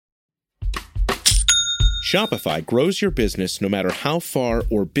Shopify grows your business no matter how far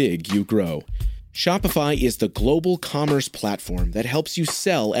or big you grow. Shopify is the global commerce platform that helps you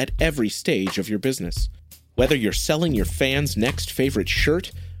sell at every stage of your business. Whether you're selling your fans' next favorite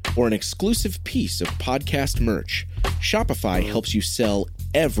shirt or an exclusive piece of podcast merch, Shopify helps you sell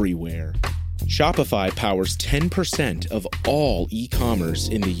everywhere. Shopify powers 10% of all e-commerce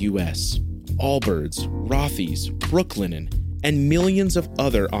in the U.S. Allbirds, Rothy's, Brooklinen, and millions of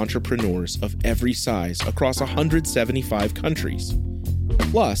other entrepreneurs of every size across 175 countries.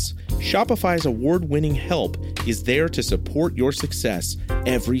 Plus, Shopify's award-winning help is there to support your success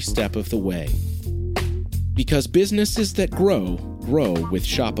every step of the way. Because businesses that grow, grow with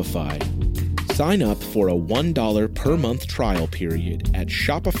Shopify. Sign up for a $1 per month trial period at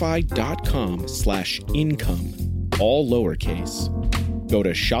shopify.com/income, all lowercase. Go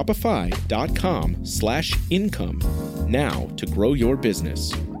to shopify.com/income now to grow your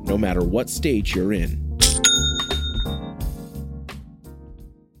business, no matter what stage you're in.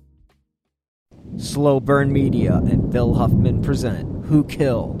 Slow Burn Media and Bill Huffman present Who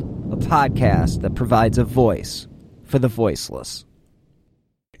Killed, a podcast that provides a voice for the voiceless.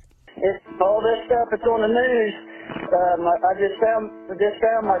 All this stuff that's on the news, I just found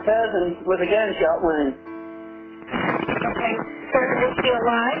my cousin with a gunshot wound. Okay, sir, is he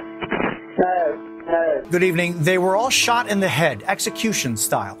alive? No. Good evening. They were all shot in the head, execution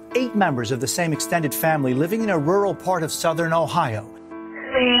style. 8 members of the same extended family living in a rural part of southern Ohio. Man,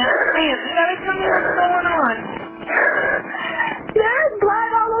 you gotta tell me what's going on. There's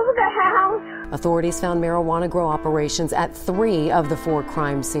blood all over the house. Authorities found marijuana grow operations at 3 of the 4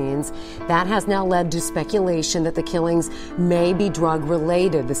 crime scenes. That has now led to speculation that the killings may be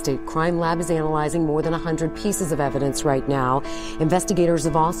drug-related. The state crime lab is analyzing more than 100 pieces of evidence right now. Investigators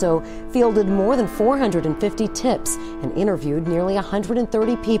have also fielded more than 450 tips and interviewed nearly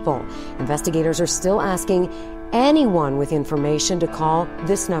 130 people. Investigators are still asking anyone with information to call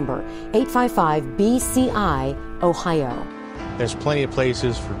this number, 855-BCI-OHIO. There's plenty of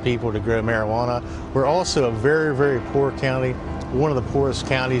places for people to grow marijuana. We're also a very, very poor county, one of the poorest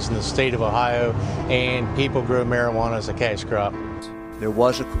counties in the state of Ohio, and people grow marijuana as a cash crop. There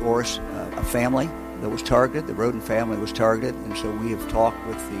was, of course, a family that was targeted. The Rhoden family was targeted, and so we have talked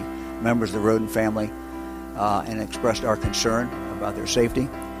with the members of the Rhoden family and expressed our concern about their safety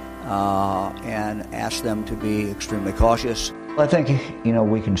and asked them to be extremely cautious. I think,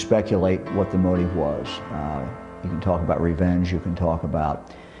 we can speculate what the motive was. You can talk about revenge, you can talk about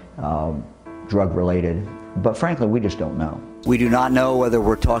drug-related, but frankly, we just don't know. We do not know whether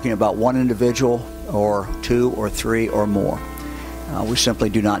we're talking about one individual or 2 or 3 or more. We simply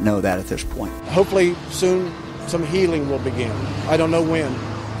do not know that at this point. Hopefully soon some healing will begin. I don't know when,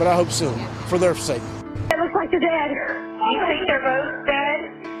 but I hope soon, for their sake. It looks like they're dead. You think they're both dead?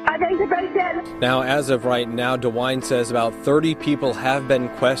 I think they're both dead. Now, as of right now, DeWine says about 30 people have been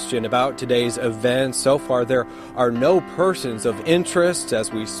questioned about today's event. So far, there are no persons of interest.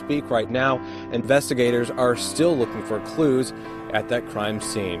 As we speak right now, investigators are still looking for clues at that crime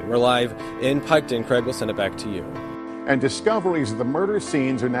scene. We're live in Piketon. Craig, will send it back to you. And discoveries of the murder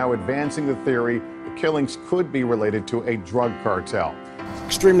scenes are now advancing the theory the killings could be related to a drug cartel.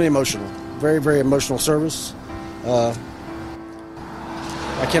 Extremely emotional. Very, very emotional service.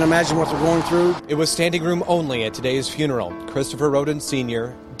 I can't imagine what they're going through. It was standing room only at today's funeral. Christopher Rhoden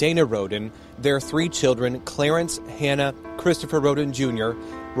Sr., Dana Rhoden, their 3 children, Clarence, Hannah, Christopher Rhoden Jr.,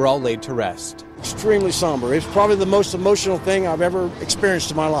 were all laid to rest. Extremely somber. It's probably the most emotional thing I've ever experienced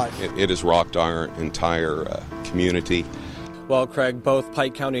in my life. It has rocked our entire community. Well, Craig, both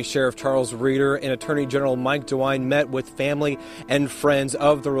Pike County Sheriff Charles Reeder and Attorney General Mike DeWine met with family and friends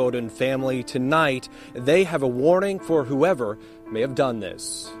of the Rhoden family tonight. They have a warning for whoever may have done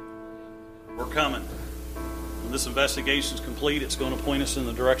this. We're coming. When this investigation is complete, it's going to point us in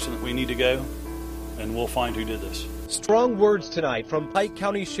the direction that we need to go, and we'll find who did this. Strong words tonight from Pike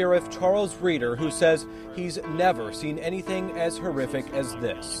County Sheriff Charles Reeder, who says he's never seen anything as horrific as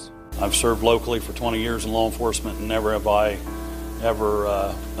this. I've served locally for 20 years in law enforcement, and never have I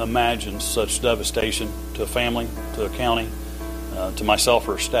ever imagined such devastation to a family, to a county, to myself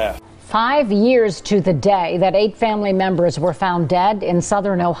or staff. 5 years to the day that 8 family members were found dead in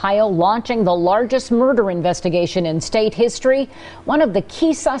southern Ohio, launching the largest murder investigation in state history. One of the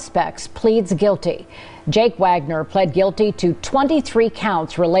key suspects pleads guilty. Jake Wagner pled guilty to 23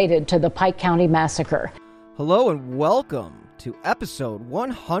 counts related to the Pike County massacre. Hello and welcome to episode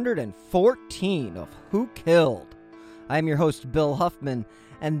 114 of Who Killed. I'm your host, Bill Huffman,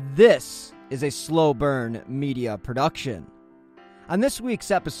 and this is a Slow Burn Media production. On this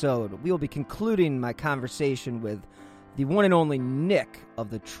week's episode, we will be concluding my conversation with the one and only Nick of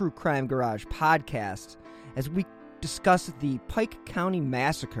the True Crime Garage podcast, as we discuss the Pike County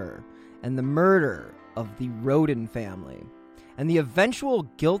Massacre and the murder of the Roden family, and the eventual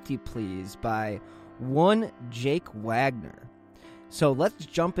guilty pleas by one Jake Wagner. So let's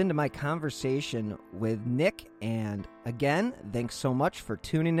jump into my conversation with Nick, and again, thanks so much for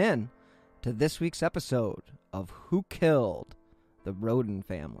tuning in to this week's episode of Who Killed the Roden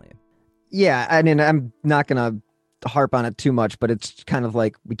Family. Yeah, I mean, I'm not going to harp on it too much, but it's kind of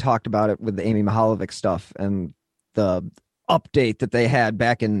like we talked about it with the Amy Mihaljevic stuff and the update that they had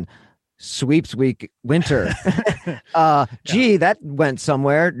back in Sweeps Week winter. Gee, that went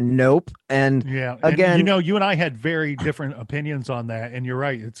somewhere. Nope. And again, and, you and I had very different opinions on that, and you're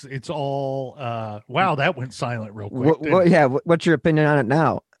right. It's all wow, that went silent real quick. What's your opinion on it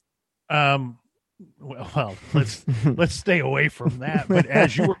now? Well, let's stay away from that. But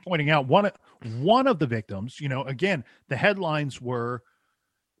as you were pointing out, one of the victims, again, the headlines were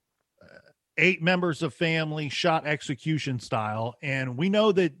 8 members of family shot execution style, and we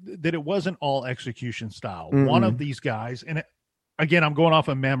know that it wasn't all execution style. Mm-hmm. One of these guys, and again, I'm going off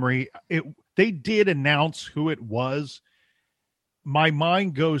of memory, they did announce who it was. My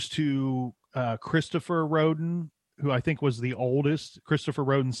mind goes to Christopher Roden, who I think was the oldest, Christopher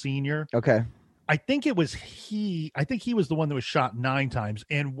Roden Sr. Okay. I think he was the one that was shot 9 times.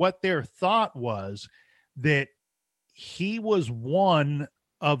 And what their thought was that he was one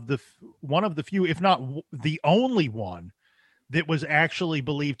of the few, if not the only one, that was actually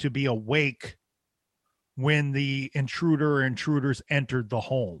believed to be awake when the intruder or intruders entered the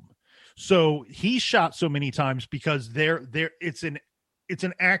home. So he shot so many times because it's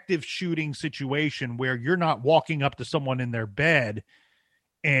an active shooting situation where you're not walking up to someone in their bed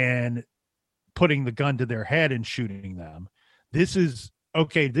and putting the gun to their head and shooting them. This is,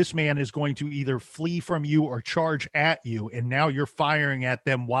 okay, this man is going to either flee from you or charge at you, and now you're firing at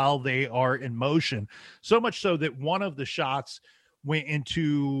them while they are in motion. So much so that one of the shots went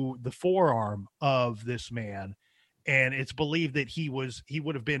into the forearm of this man, and it's believed that he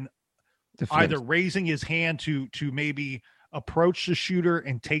would have been either raising his hand to maybe approach the shooter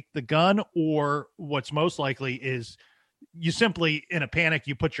and take the gun, or what's most likely is you simply, in a panic,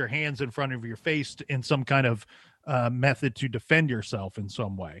 you put your hands in front of your face in some kind of method to defend yourself in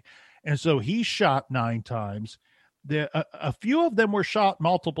some way. And so he shot 9 times. A few of them were shot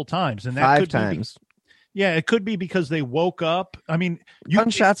multiple times, and that 5 could times. It could be because they woke up. I mean,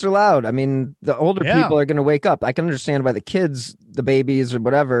 gunshots are loud. I mean, the older people are going to wake up. I can understand why the kids, the babies or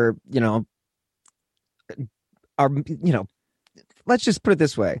whatever, let's just put it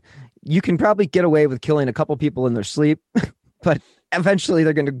this way. You can probably get away with killing a couple people in their sleep, but eventually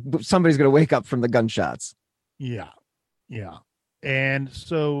somebody's going to wake up from the gunshots. Yeah. Yeah. And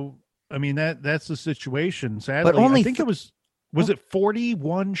so, I mean, that's the situation. Sadly, but only I think it was it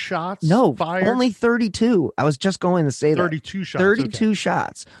 41 shots? No, fired? Only 32. I was just going to say 32 shots. 32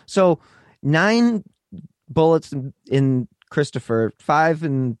 shots. So 9 bullets in Christopher, 5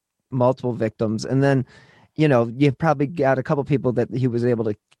 in multiple victims. And then, you've probably got a couple people that they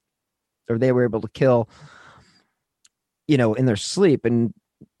were able to kill, in their sleep and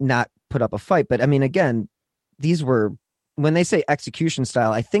not put up a fight. But I mean, again, these were, when they say execution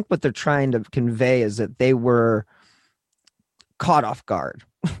style, I think what they're trying to convey is that they were caught off guard.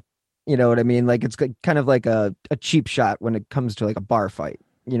 You know what I mean? Like, it's kind of like a cheap shot when it comes to like a bar fight.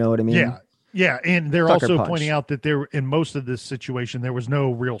 You know what I mean? Yeah. Yeah. And they're Sucker also punch. Pointing out that in most of this situation, there was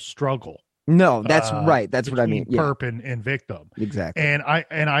no real struggle. No, that's right. That's what I mean. Yeah. Perp and victim. Exactly. And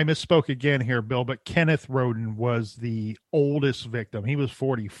I misspoke again here, Bill, but Kenneth Roden was the oldest victim. He was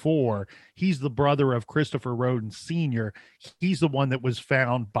 44. He's the brother of Christopher Roden Sr. He's the one that was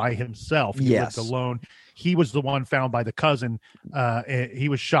found by himself. He lived alone. He was the one found by the cousin. He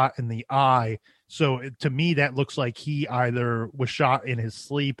was shot in the eye. So to me, that looks like he either was shot in his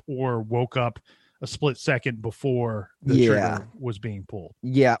sleep or woke up a split second before the trigger was being pulled.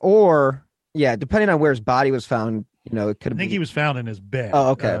 Yeah. Or, depending on where his body was found, it could have been. I think he was found in his bed.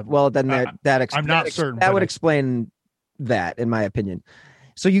 Oh, okay. Well, then I'm not certain. That would explain that, in my opinion.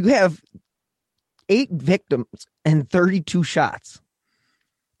 So you have 8 victims and 32 shots,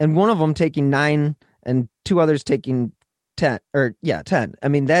 and one of them taking 9 and 2 others taking 10. 10. I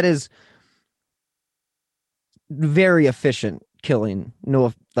mean, that is very efficient killing.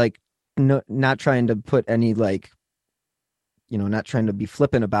 Not trying to put any not trying to be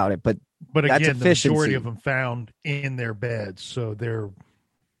flippant about it, but again, the majority of them found in their beds, so they're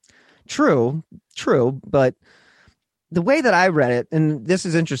true. But the way that I read it, and this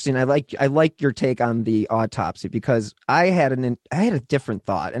is interesting, I like your take on the autopsy, because I had a different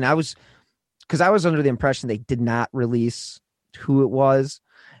thought, and I was because I was under the impression they did not release who it was,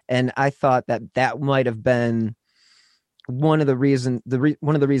 and I thought that might have been one of the reasons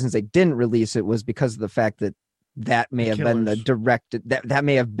they didn't release it was because of the fact that may have been the directed that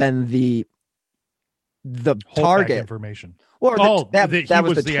may have been the target information. Or that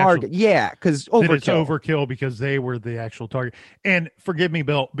was the target. Yeah, because overkill. It's overkill because they were the actual target. And forgive me,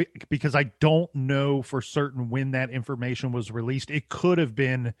 Bill, because I don't know for certain when that information was released. It could have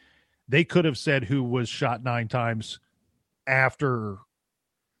been, they could have said who was shot 9 times after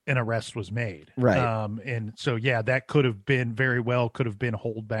an arrest was made. Right. And so, yeah, that could have been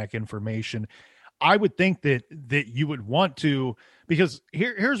holdback information. I would think that you would want to, because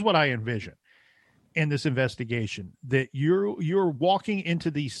here's what I envision in this investigation, that you're walking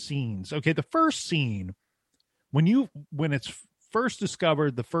into these scenes. Okay, the first scene, when it's first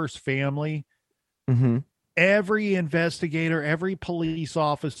discovered, the first family, every investigator, every police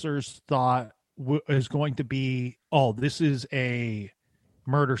officer's thought is going to be, oh, this is a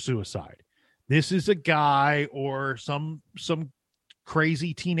murder-suicide. This is a guy or some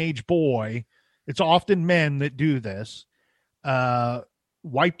crazy teenage boy. It's often men that do this,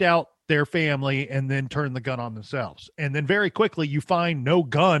 wiped out their family and then turn the gun on themselves. And then very quickly you find no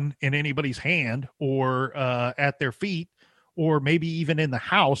gun in anybody's hand or at their feet, or maybe even in the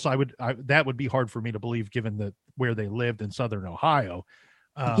house. That would be hard for me to believe given where they lived in Southern Ohio.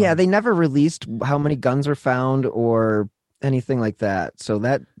 Yeah, they never released how many guns were found or anything like that. So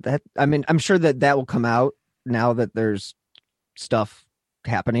that I mean, I'm sure that will come out now that there's stuff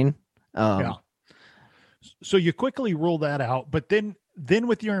happening. Yeah. So you quickly rule that out, but then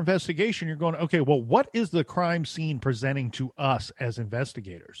with your investigation, you're going, okay, well, what is the crime scene presenting to us as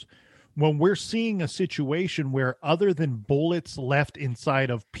investigators? When we're seeing a situation where, other than bullets left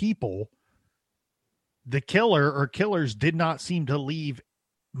inside of people, the killer or killers did not seem to leave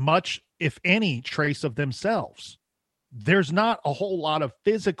much, if any, trace of themselves. There's not a whole lot of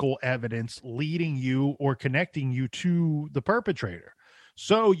physical evidence leading you or connecting you to the perpetrator.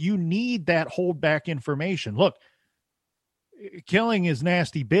 So you need that holdback information. Look, killing is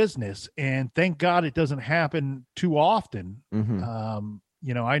nasty business, and thank God it doesn't happen too often.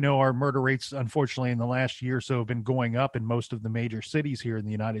 I know our murder rates, unfortunately, in the last year or so have been going up in most of the major cities here in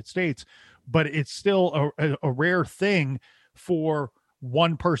the United States, but it's still a rare thing for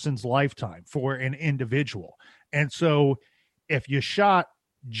one person's lifetime, for an individual. And so if you shot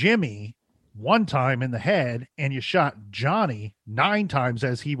Jimmy 1 time in the head and you shot Johnny 9 times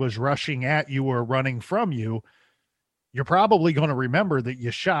as he was rushing at you or running from you, you're probably going to remember that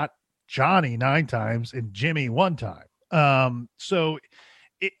you shot Johnny 9 times and Jimmy 1 time.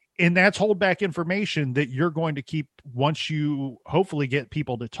 And that's holdback information that you're going to keep once you hopefully get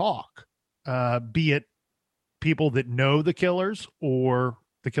people to talk, be it people that know the killers or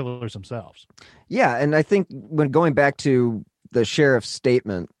the killers themselves. Yeah. And I think when going back to the sheriff's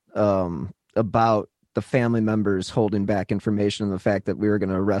statement about the family members holding back information and the fact that we were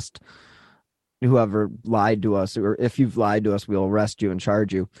going to arrest whoever lied to us, or if you've lied to us, we'll arrest you and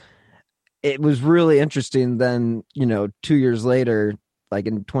charge you. It was really interesting. Then, 2 years later, like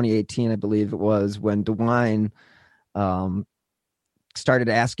in 2018, I believe it was, when DeWine started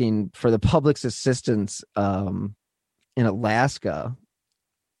asking for the public's assistance in Alaska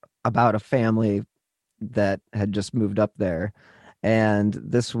about a family that had just moved up there. And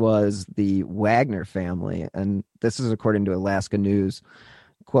this was the Wagner family. And this is according to Alaska News.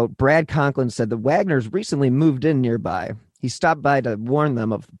 Quote, Brad Conklin said the Wagners recently moved in nearby. He stopped by to warn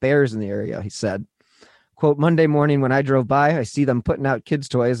them of bears in the area, he said. Quote, Monday morning when I drove by, I see them putting out kids'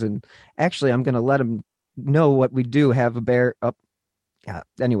 toys, and actually I'm going to let them know what we do have a bear up. Yeah,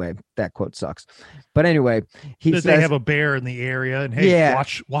 anyway, that quote sucks. But anyway, he says they have a bear in the area, and hey,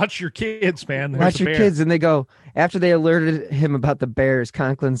 watch your kids, man. There's watch your kids. And they go, after they alerted him about the bears,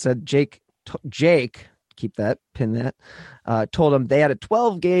 Conklin said Jake, keep that, pin that, told him they had a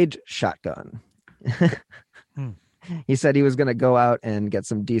 12-gauge shotgun. He said he was going to go out and get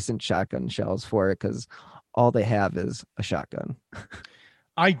some decent shotgun shells for it because all they have is a shotgun.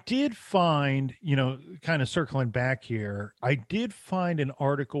 I did find, kind of circling back here, I did find an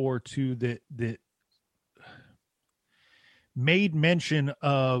article or two that made mention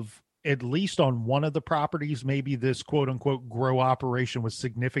of, at least on one of the properties, maybe this quote unquote grow operation was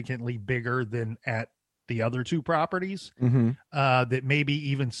significantly bigger than at the other 2 properties, that maybe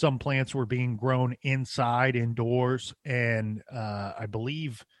even some plants were being grown indoors. And I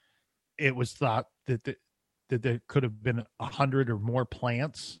believe it was thought that there could have been 100 or more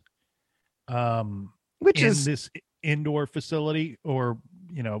plants which is this indoor facility, or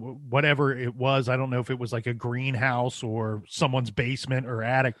whatever it was. I don't know if it was like a greenhouse or someone's basement or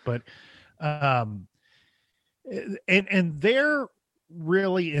attic, but And there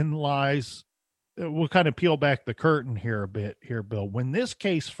really in lies, we'll kind of peel back the curtain here a bit here, Bill. When this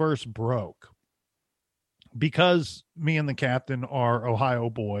case first broke, because me and the captain are Ohio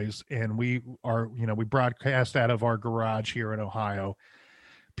boys and we are, we broadcast out of our garage here in Ohio,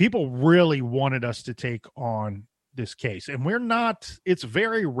 people really wanted us to take on this case. And it's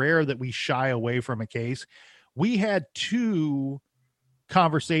very rare that we shy away from a case. We had 2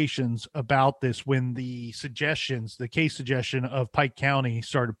 conversations about this when the case suggestion of Pike County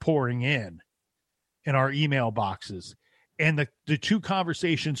started pouring in our email boxes. And the 2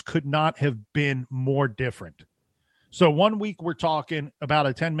 conversations could not have been more different. So one week we're talking about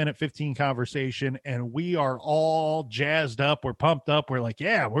a 10-minute, 15 conversation, and we are all jazzed up. We're pumped up. We're like,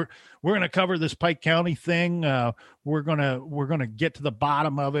 yeah, we're going to cover this Pike County thing. We're going to get to the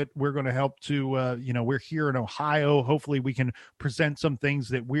bottom of it. We're going to help to, we're here in Ohio. Hopefully we can present some things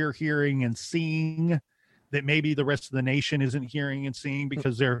that we're hearing and seeing that maybe the rest of the nation isn't hearing and seeing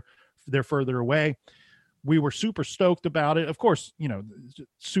because they're further away. We were super stoked about it. Of course,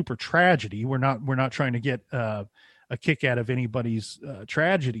 super tragedy. We're not trying to get a kick out of anybody's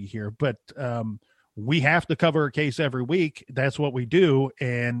tragedy here, but we have to cover a case every week. That's what we do.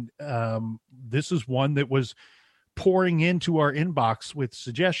 And this is one that was pouring into our inbox with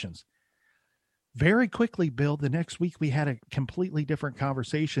suggestions. Very quickly, Bill, the next week we had a completely different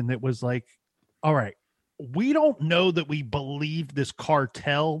conversation that was like, all right, we don't know that we believe this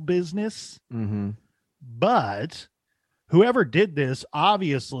cartel business. Mm-hmm. But whoever did this,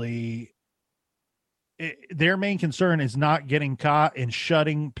 obviously, their main concern is not getting caught and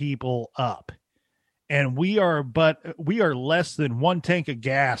shutting people up. And we are less than 1 tank of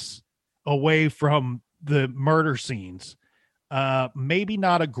gas away from the murder scenes. Maybe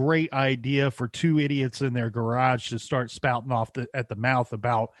not a great idea for 2 idiots in their garage to start spouting off at the mouth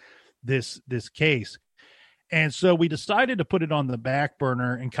about this case. And so we decided to put it on the back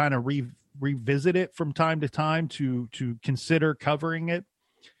burner and kind of revisit it from time to time to consider covering it.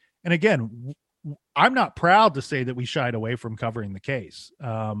 And again, I'm not proud to say that we shied away from covering the case.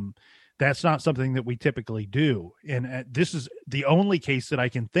 That's not something that we typically do. And this is the only case that I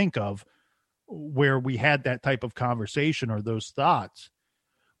can think of where we had that type of conversation or those thoughts.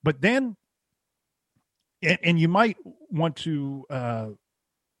 But then, and you might want to,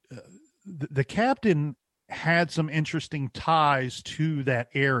 the captain had some interesting ties to that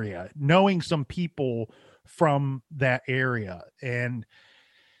area, knowing some people from that area and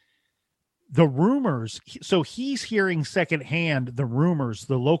the rumors. So he's hearing secondhand the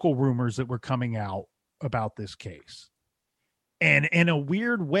local rumors that were coming out about this case. And in a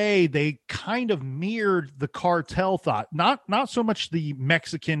weird way, they kind of mirrored the cartel thought, not so much the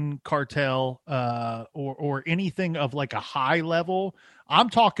Mexican cartel or anything of like a high level. I'm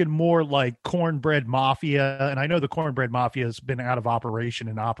talking more like Cornbread Mafia. And I know the Cornbread Mafia has been out of operation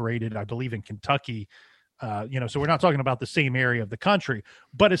and operated, I believe, in Kentucky. So we're not talking about the same area of the country,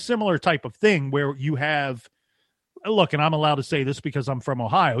 but a similar type of thing where you have, look, and I'm allowed to say this because I'm from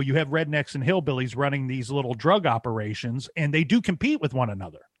Ohio, you have rednecks and hillbillies running these little drug operations, and they do compete with one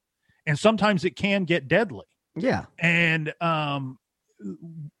another. And sometimes it can get deadly. Yeah. And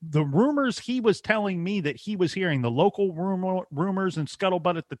the rumors he was telling me that he was hearing, the local rumors and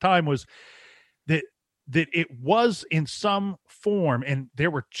scuttlebutt at the time was that it was in some form, and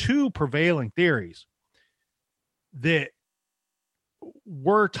there were 2 prevailing theories that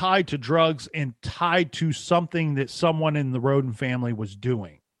were tied to drugs and tied to something that someone in the Roden family was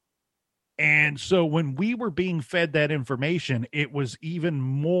doing. And so when we were being fed that information, it was even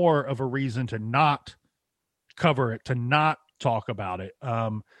more of a reason to not cover it, to not talk about it.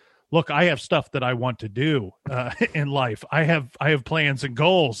 Look, I have stuff that I want to do in life. I have plans and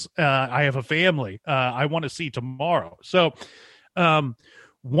goals. I have a family. I want to see tomorrow. So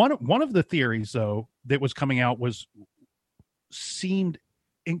one of the theories, though, that was coming out seemed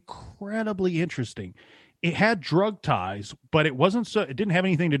incredibly interesting. It had drug ties, but it didn't have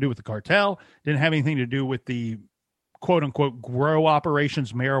anything to do with the cartel, didn't have anything to do with the quote unquote grow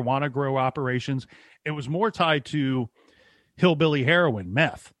operations, marijuana grow operations. It was more tied to hillbilly heroin,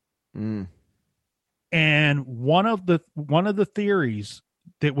 meth. Mm. And one of the theories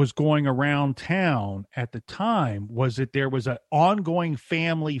that was going around town at the time was that there was an ongoing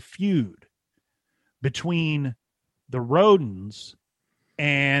family feud between the Rodens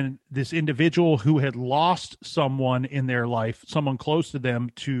and this individual who had lost someone in their life, someone close to them,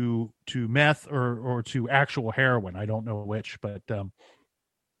 to meth or to actual heroin. I don't know which, but and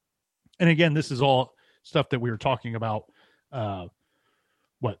again, this is all stuff that we were talking about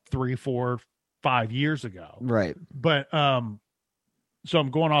 3, 4, 5 years ago. Right. But so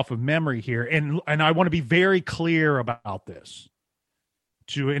I'm going off of memory here, and I want to be very clear about this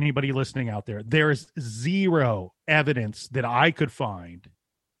to anybody listening out there. There is zero evidence that I could find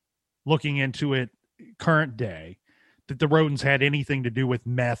looking into it current day that the rodents had anything to do with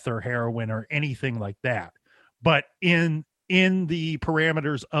meth or heroin or anything like that. But in the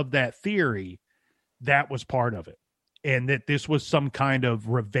parameters of that theory, that was part of it. And that this was some kind of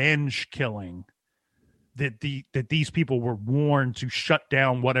revenge killing, that these people were warned to shut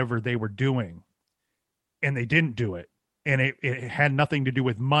down whatever they were doing, and they didn't do it. And it had nothing to do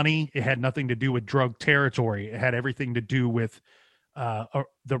with money. It had nothing to do with drug territory. It had everything to do with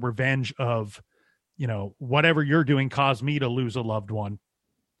the revenge of, whatever you're doing caused me to lose a loved one.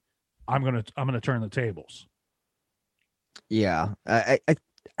 I'm gonna turn the tables. Yeah, I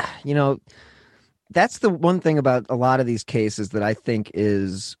that's the one thing about a lot of these cases that I think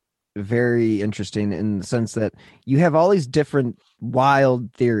is very interesting, in the sense that you have all these different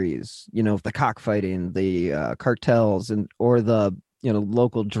wild theories, the cockfighting, the cartels, or the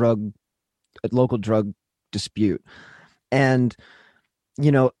local drug dispute, and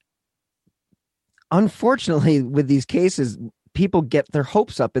unfortunately with these cases, people get their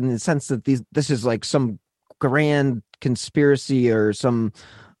hopes up in the sense that this is like some grand conspiracy or some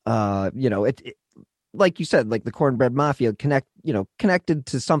like you said, like the Cornbread Mafia connected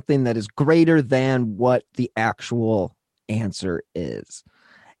to something that is greater than what the actual answer is.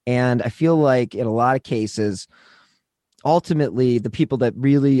 And I feel like in a lot of cases, ultimately the people that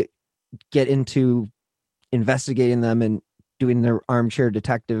really get into investigating them and doing their armchair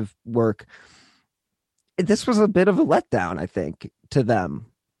detective work, this was a bit of a letdown, I think, to them,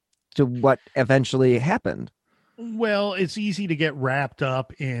 to what eventually happened. Well, it's easy to get wrapped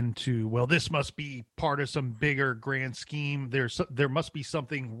up into, well, this must be part of some bigger grand scheme. There must be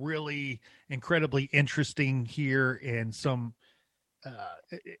something really incredibly interesting here, and some,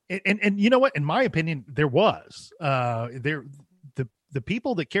 and you know what? In my opinion, there was. The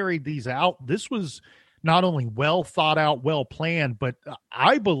people that carried these out, this was not only well thought out, well planned, but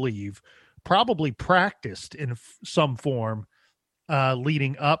I believe probably practiced in some form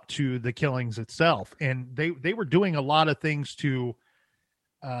leading up to the killings itself. And they were doing a lot of things to,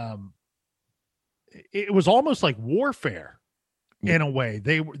 it was almost like warfare in a way.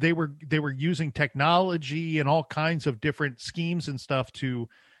 They were using technology and all kinds of different schemes and stuff to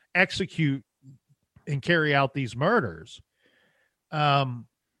execute and carry out these murders.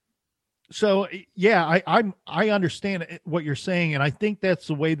 So yeah, I understand what you're saying, and I think that's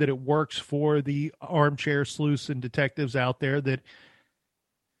the way that it works for the armchair sleuths and detectives out there, that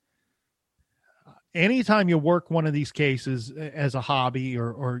anytime you work one of these cases as a hobby,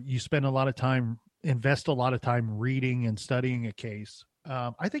 or you spend invest a lot of time reading and studying a case,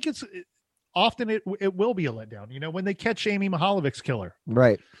 I think it will be a letdown. When they catch Amy Mihaljevich's killer,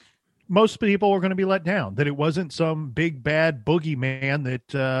 right? Most people are going to be let down that it wasn't some big bad boogeyman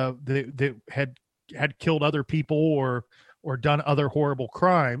that had killed other people or done other horrible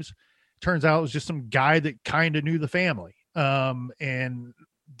crimes. Turns out it was just some guy that kind of knew the family and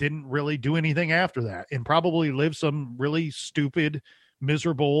didn't really do anything after that, and probably lived some really stupid,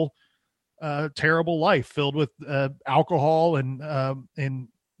 miserable, terrible life filled with alcohol and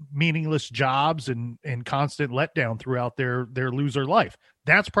meaningless jobs and constant letdown throughout their loser life.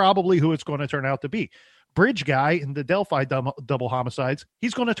 That's probably who it's going to turn out to be. Bridge guy in the Delphi double homicides,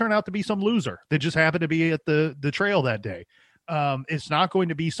 he's going to turn out to be some loser that just happened to be at the trail that day. It's not going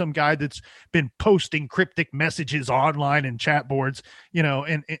to be some guy that's been posting cryptic messages online and chat boards,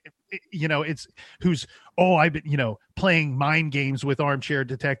 it's who's, I've been, playing mind games with armchair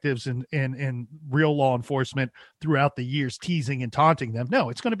detectives and real law enforcement throughout the years, teasing and taunting them.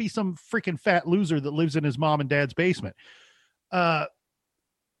 No, it's going to be some freaking fat loser that lives in his mom and dad's basement. I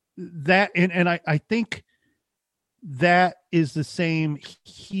think that is the same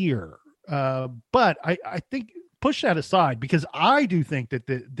here. But I think, push that aside, because I do think that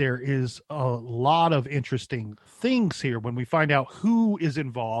there is a lot of interesting things here when we find out who is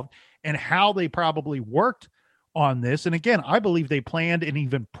involved and how they probably worked on this. And again, I believe they planned and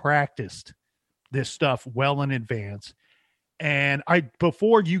even practiced this stuff well in advance. And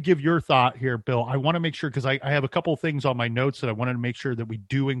before you give your thought here, Bill, I want to make sure, because I have a couple of things on my notes that I wanted to make sure that we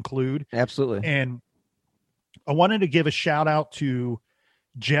do include. Absolutely. And I wanted to give a shout out to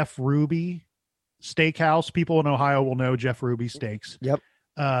Jeff Ruby Steakhouse. People in Ohio will know Jeff Ruby Steaks. Yep.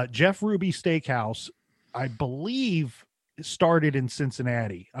 Jeff Ruby Steakhouse, I believe, started in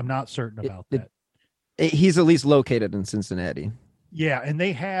Cincinnati. I'm not certain about that. He's at least located in Cincinnati. Yeah, and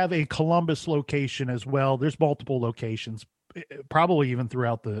they have a Columbus location as well. There's multiple locations, probably even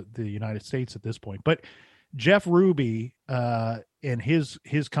throughout the United States at this point. But Jeff Ruby and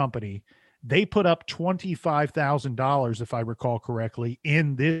his company, they put up $25,000, if I recall correctly,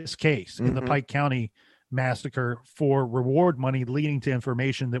 in this case, in the Pike County massacre, for reward money leading to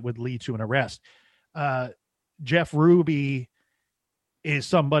information that would lead to an arrest. Jeff Ruby is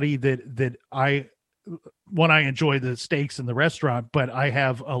somebody that I enjoy the steaks in the restaurant, but I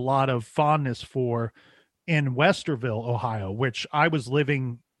have a lot of fondness for in Westerville, Ohio, which I was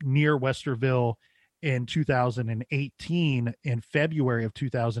living near Westerville in 2018, in February of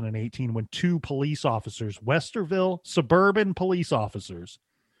 2018, when two police officers, Westerville suburban police officers,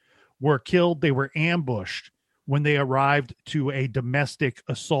 were killed. They were ambushed when they arrived to a domestic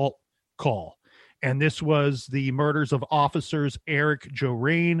assault call. And this was the murders of officers Eric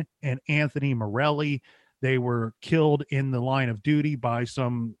Jorain and Anthony Morelli. They were killed in the line of duty by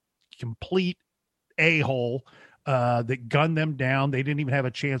some complete a-hole that gunned them down. They didn't even have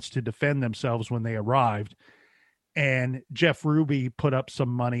a chance to defend themselves when they arrived. And Jeff Ruby put up some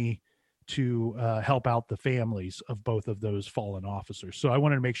money to help out the families of both of those fallen officers. So I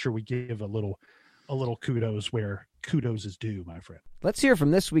wanted to make sure we give a little kudos where kudos is due, my friend. Let's hear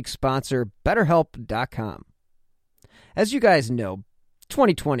from this week's sponsor, BetterHelp.com. As you guys know,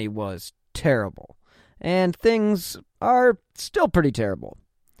 2020 was terrible, and things are still pretty terrible.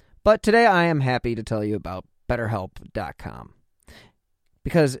 But today I am happy to tell you about BetterHelp.com.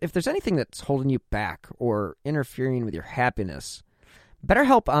 Because if there's anything that's holding you back or interfering with your happiness,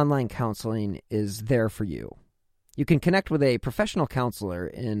 BetterHelp Online Counseling is there for you. You can connect with a professional counselor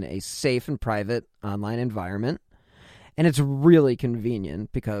in a safe and private online environment. And it's really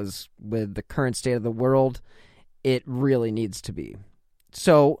convenient because with the current state of the world, it really needs to be.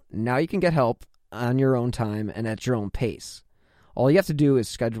 So now you can get help on your own time and at your own pace. All you have to do is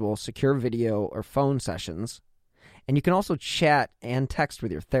schedule secure video or phone sessions, and you can also chat and text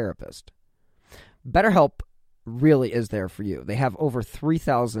with your therapist. BetterHelp really is there for you. They have over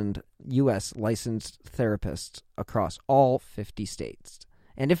 3,000 U.S. licensed therapists across all 50 states.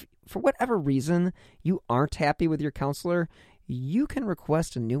 And if, for whatever reason, you aren't happy with your counselor, you can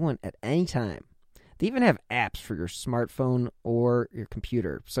request a new one at any time. They even have apps for your smartphone or your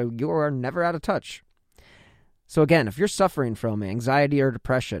computer, so you are never out of touch. So again, if you're suffering from anxiety or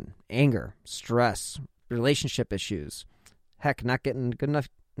depression, anger, stress, relationship issues, heck, not getting good enough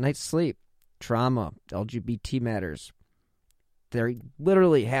night's sleep, trauma, LGBT matters, they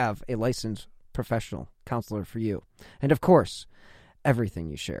literally have a licensed professional counselor for you. And of course, everything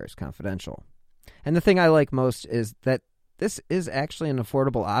you share is confidential. And the thing I like most is that this is actually an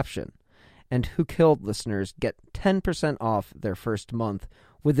affordable option. And Who Killed listeners get 10% off their first month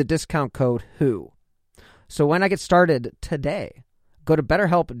with the discount code WHO. So when I get started today, go to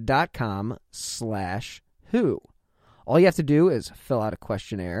BetterHelp.com/WHO. All you have to do is fill out a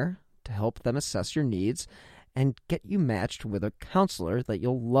questionnaire to help them assess your needs and get you matched with a counselor that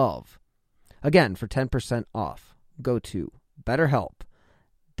you'll love. Again, for 10% off, go to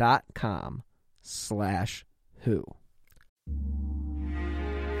BetterHelp.com/WHO.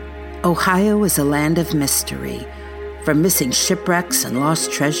 Ohio is a land of mystery, from missing shipwrecks and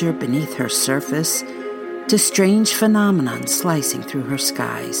lost treasure beneath her surface to strange phenomenon slicing through her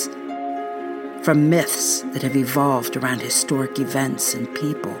skies. From myths that have evolved around historic events and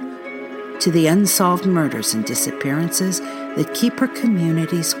people to the unsolved murders and disappearances that keep her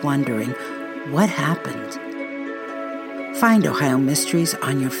communities wondering what happened. Find Ohio Mysteries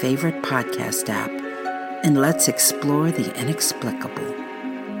on your favorite podcast app, and let's explore the inexplicable.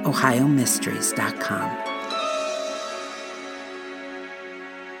 OhioMysteries.com.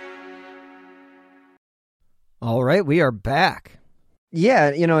 All right, we are back. Yeah,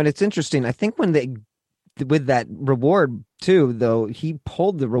 and it's interesting. I think when with that reward too, though, he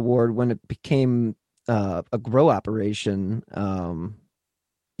pulled the reward when it became a grow operation.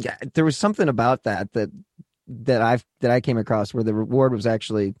 Yeah, there was something about that I came across where the reward was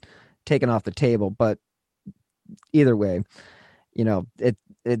actually taken off the table. But either way,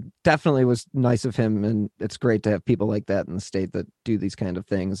 it definitely was nice of him, and it's great to have people like that in the state that do these kind of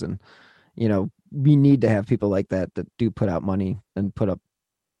things. And we need to have people like that do put out money and put up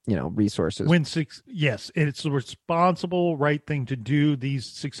resources. Yes, it's the responsible, right thing to do. These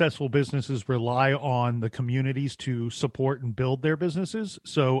successful businesses rely on the communities to support and build their businesses.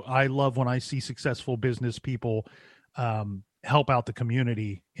 So I love when I see successful business people help out the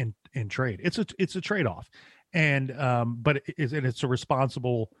community in trade. It's a trade-off, but it's a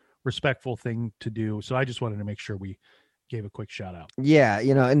responsible, respectful thing to do. So I just wanted to make sure we gave a quick shout out. Yeah,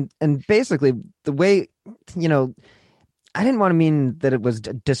 and basically the way, I didn't want to mean that it was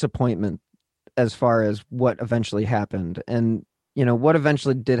a disappointment as far as what eventually happened. And, what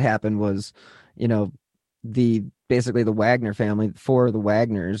eventually did happen was, basically the Wagner family, 4 of the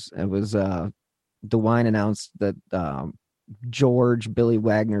Wagners. It was DeWine announced that George Billy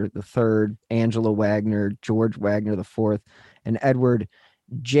Wagner III, Angela Wagner, George Wagner IV, and Edward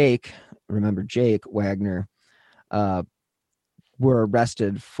Jake Wagner were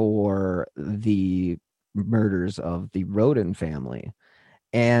arrested for the murders of the Roden family.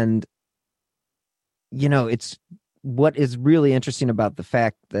 And it's what is really interesting about the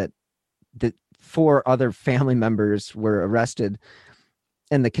fact that 4 other family members were arrested.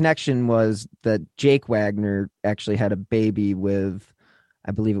 And the connection was that Jake Wagner actually had a baby with,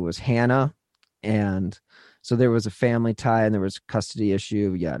 I believe it was Hannah. And so there was a family tie and there was a custody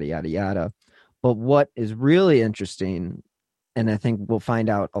issue, yada, yada, yada. But what is really interesting, and I think we'll find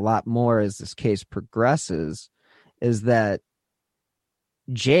out a lot more as this case progresses, is that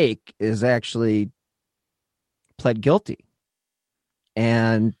Jake is actually pled guilty,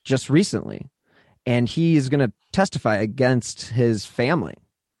 and just recently, and he is going to testify against his family.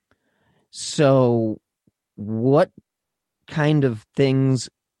 So what kind of things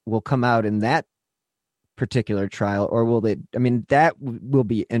will come out in that particular trial, or will they, that will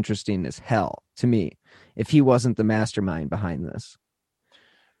be interesting as hell to me if he wasn't the mastermind behind this.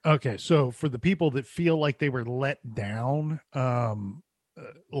 Okay, so for the people that feel like they were let down,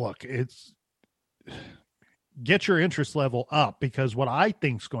 look, it's get your interest level up, because what I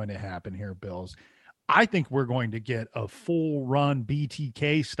think is going to happen here, Bill, is I think we're going to get a full run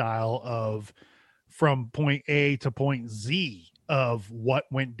BTK style of from point A to point Z of what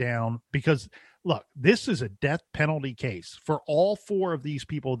went down, because look, this is a death penalty case for all 4 of these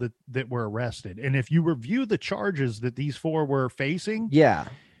people that were arrested. And if you review the charges that these 4 were facing,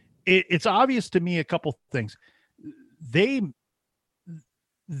 it's obvious to me a couple things. They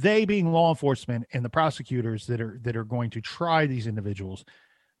being law enforcement and the prosecutors that are going to try these individuals,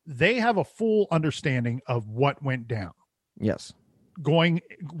 they have a full understanding of what went down. Yes.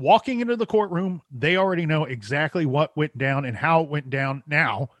 Walking into the courtroom, they already know exactly what went down and how it went down.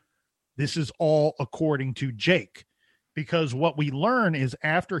 Now, this is all according to Jake, because what we learn is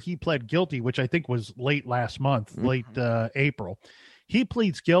after he pled guilty, which I think was late last month, late April, he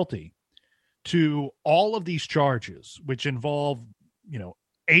pleads guilty to all of these charges, which involve,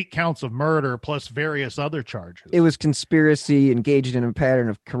 8 counts of murder plus various other charges. It was conspiracy, engaged in a pattern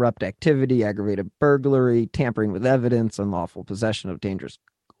of corrupt activity, aggravated burglary, tampering with evidence, unlawful possession of dangerous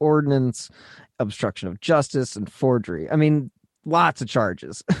ordnance, obstruction of justice, and forgery. Lots of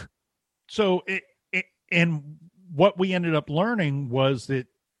charges. So, and what we ended up learning was that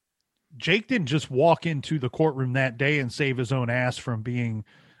Jake didn't just walk into the courtroom that day and save his own ass from being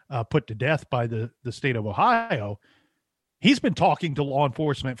put to death by the state of Ohio. He's been talking to law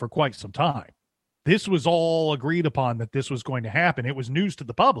enforcement for quite some time. This was all agreed upon that this was going to happen. It was news to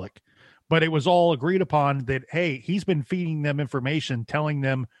the public, but it was all agreed upon that, hey, he's been feeding them information, telling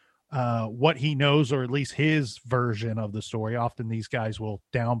them what he knows, or at least his version of the story. Often these guys will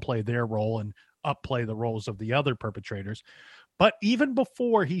downplay their role and upplay the roles of the other perpetrators. But even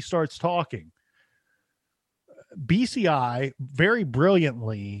before he starts talking, BCI very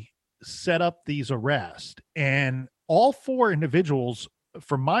brilliantly set up these arrests, and all 4 individuals,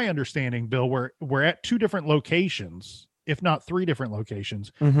 from my understanding, Bill, were at 2 different locations, if not 3 different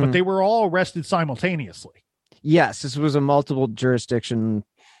locations, but they were all arrested simultaneously. Yes, this was a multiple jurisdiction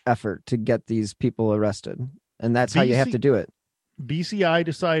effort to get these people arrested, and that's how you have to do it. BCI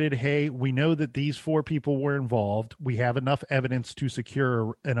decided, hey, we know that these 4 people were involved. We have enough evidence to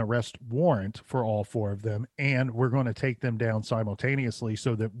secure an arrest warrant for all 4 of them, and we're going to take them down simultaneously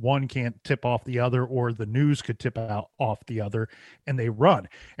so that one can't tip off the other, or the news could tip off the other, and they run.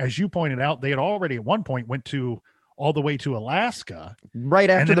 As you pointed out, they had already at one point went all the way to Alaska.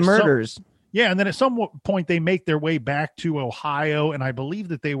 Right after the murders. And then at some point they make their way back to Ohio, and I believe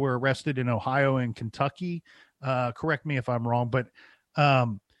that they were arrested in Ohio and Kentucky. Correct me if I'm wrong, but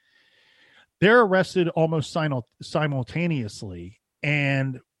they're arrested almost simultaneously.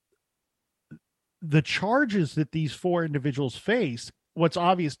 And the charges that these 4 individuals face, what's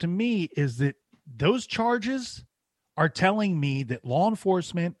obvious to me is that those charges are telling me that law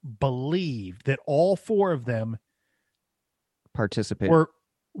enforcement believed that all 4 of them participated,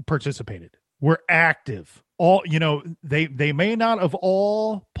 were active. All, they may not have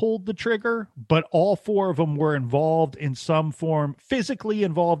all pulled the trigger, but all 4 of them were involved in some form, physically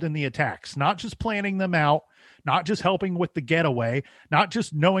involved in the attacks, not just planning them out, not just helping with the getaway, not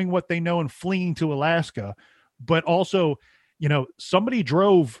just knowing what they know and fleeing to Alaska, but also, somebody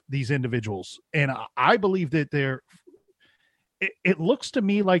drove these individuals. And I believe that it looks to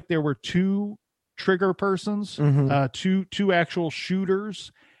me like there were 2 trigger persons, two actual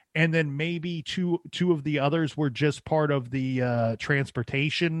shooters. and then maybe two of the others were just part of the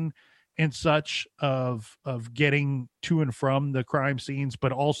transportation and such of getting to and from the crime scenes,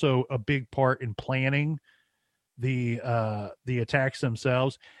 but also a big part in planning the attacks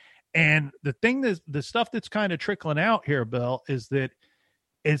themselves. And the stuff that's kind of trickling out here, Bill, is that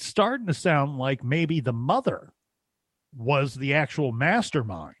it's starting to sound like maybe the mother was the actual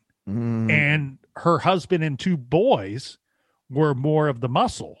mastermind, and her husband and two boys were more of the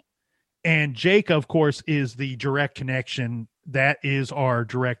muscle. And Jake, of course, is the direct connection. That is our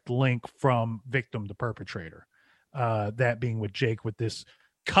direct link from victim to perpetrator. That being with Jake with this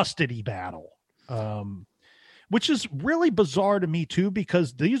custody battle, which is really bizarre to me too,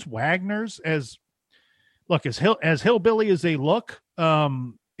 because these Wagners, as hillbilly as they look,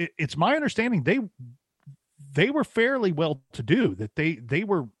 it's my understanding they were fairly well to do, that they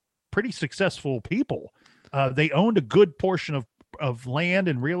were pretty successful people. They owned a good portion of land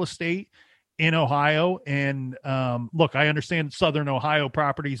and real estate in Ohio. And look, I understand Southern Ohio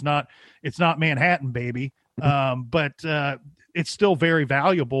property it's not Manhattan, baby. But it's still very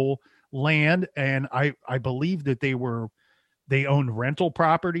valuable land. And I believe that they owned rental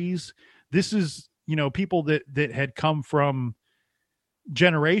properties. This is, people that had come from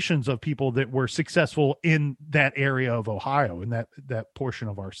generations of people that were successful in that area of Ohio, in that portion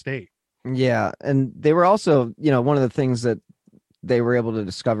of our state. Yeah. And they were also, one of the things that they were able to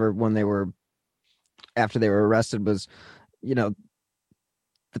discover after they were arrested was, the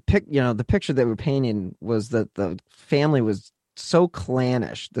picture they were painting was that the family was so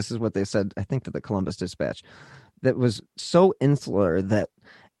clannish. This is what they said, I think, to the Columbus Dispatch, that was so insular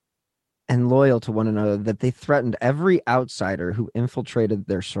and loyal to one another that they threatened every outsider who infiltrated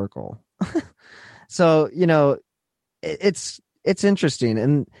their circle. So, it's interesting.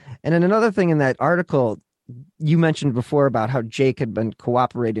 And then another thing in that article, you mentioned before about how Jake had been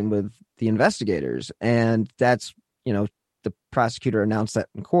cooperating with the investigators, and that's, the prosecutor announced that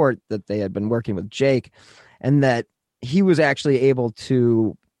in court, that they had been working with Jake, and that he was actually able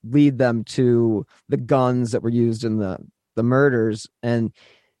to lead them to the guns that were used in the murders. And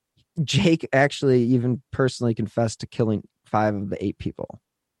Jake actually even personally confessed to killing 5 of the 8 people.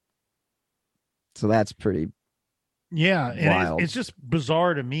 So that's pretty wild. And it's just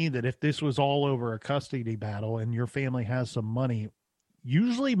bizarre to me that if this was all over a custody battle and your family has some money,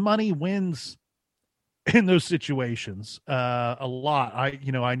 usually money wins in those situations a lot.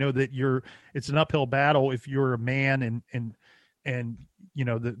 I know that it's an uphill battle if you're a man, and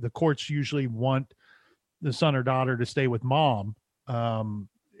the courts usually want the son or daughter to stay with mom,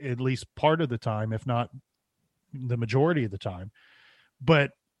 at least part of the time, if not the majority of the time.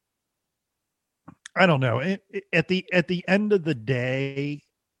 But I don't know. At the end of the day,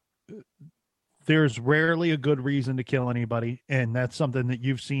 there's rarely a good reason to kill anybody, and that's something that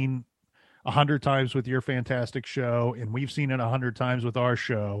you've seen 100 times with your fantastic show, and we've seen it 100 times with our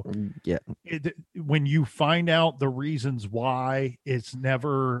show. Yeah. When you find out the reasons why, it's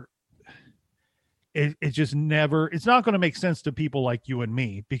never. It's just never. It's not going to make sense to people like you and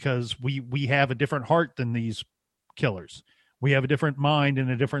me, because we have a different heart than these killers. We have a different mind and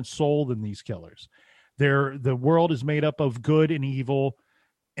a different soul than these killers. The world is made up of good and evil,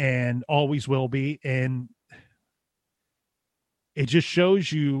 and always will be. And it just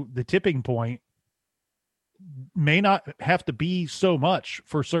shows you the tipping point may not have to be so much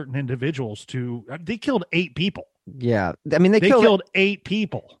for certain individuals they killed 8 people. Yeah. I mean, they killed 8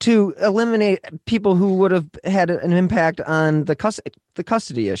 people to eliminate people who would have had an impact on the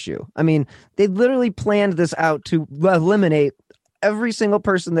custody issue. I mean, they literally planned this out to eliminate every single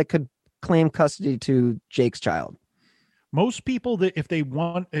person that could claim custody to Jake's child. Most people that if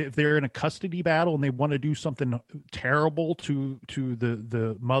they're in a custody battle and they want to do something terrible to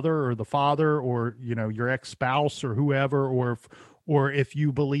the mother or the father, or, your ex-spouse or whoever, or if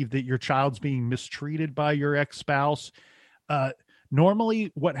you believe that your child's being mistreated by your ex-spouse,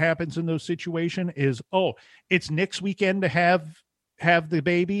 normally what happens in those situations is, it's Nick's weekend to have the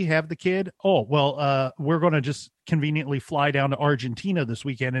baby, have the kid. We're going to just conveniently fly down to Argentina this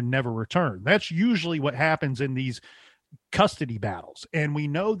weekend and never return. That's usually what happens in these custody battles. And we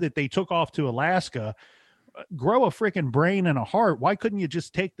know that they took off to Alaska. Grow a freaking brain and a heart. Why couldn't you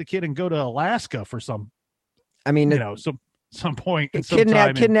just take the kid and go to Alaska for some point?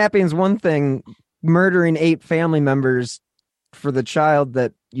 Kidnapping is one thing. Murdering 8 family members for the child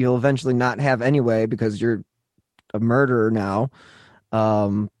that you'll eventually not have anyway, because you're a murderer now.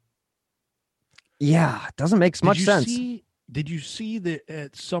 It doesn't make much sense. Did you see that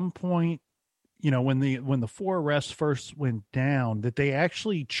at some point, when the 4 arrests first went down, that they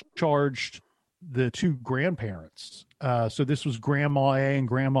actually charged two grandparents. So this was Grandma A and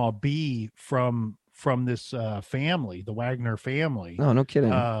Grandma B from this family, the Wagner family. Oh, no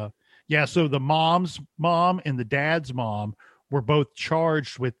kidding. Yeah, so the mom's mom and the dad's mom were both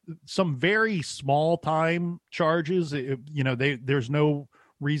charged with some very small time charges. There's no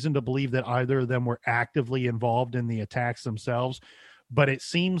reason to believe that either of them were actively involved in the attacks themselves, but it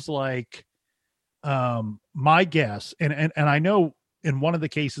seems like my guess, and I know in one of the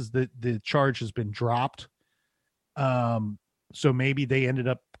cases that the charge has been dropped. So maybe they ended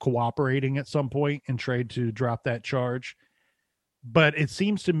up cooperating at some point and tried to drop that charge. But it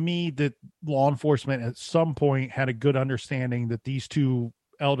seems to me that law enforcement at some point had a good understanding that these two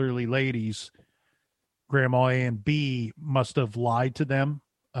elderly ladies, Grandma A and B, must have lied to them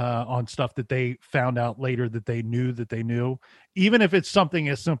on stuff that they found out later that they knew. Even if it's something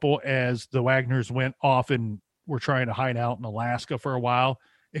as simple as the Wagners went off and were trying to hide out in Alaska for a while.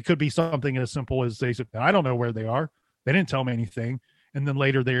 It could be something as simple as they said, I don't know where they are. They didn't tell me anything. And then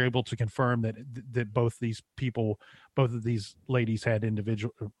later they're able to confirm that both of these ladies had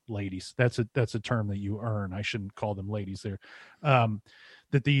individual ladies. That's a term that you earn. I shouldn't call them ladies there.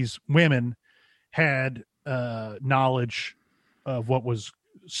 That these women had knowledge of what was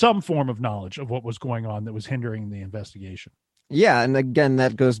some form of knowledge of what was going on that was hindering the investigation. Yeah. And again,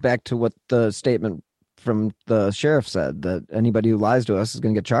 that goes back to what the statement from the sheriff said, that anybody who lies to us is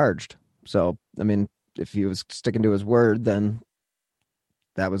going to get charged. So, I mean, if he was sticking to his word, then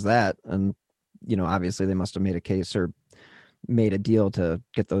that was that. And, obviously they must have made a case or made a deal to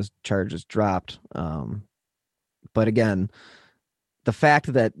get those charges dropped. But again, the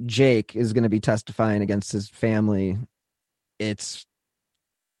fact that Jake is going to be testifying against his family, it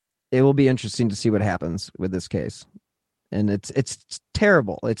will be interesting to see what happens with this case. And it's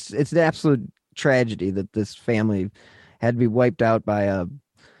terrible. It's an absolute tragedy that this family had to be wiped out by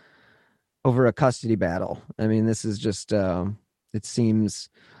over a custody battle. I mean, this is just it seems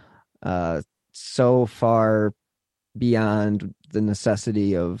so far beyond the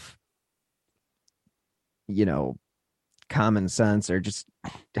necessity of common sense, or it's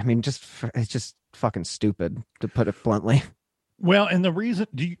just fucking stupid, to put it bluntly. Well, and the reason,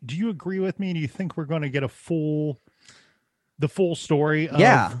 do you agree with me? Do you think we're going to get the full story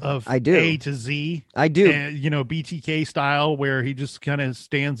of I do. A to Z? I do. BTK style, where he just kind of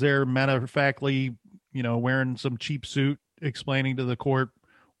stands there matter-of-factly, wearing some cheap suit, explaining to the court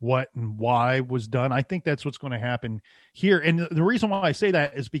what and why was done. I think that's what's going to happen here. And the reason why I say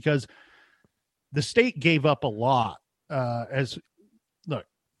that is because the state gave up a lot. Look,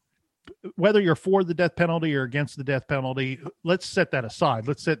 whether you're for the death penalty or against the death penalty, let's set that aside.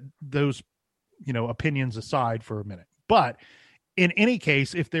 Let's set those, opinions aside for a minute. But in any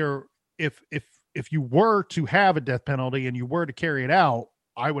case, if you were to have a death penalty and you were to carry it out,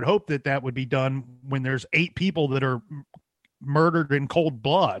 I would hope that would be done when there's 8 people that are murdered in cold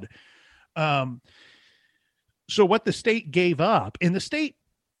blood. So what the state gave up, and the state,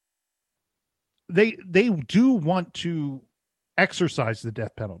 they do want to exercise the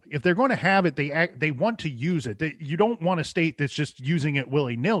death penalty. If they're going to have it, they want to use it. You don't want a state that's just using it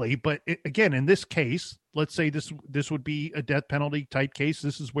willy-nilly. But again, in this case, let's say this would be a death penalty type case.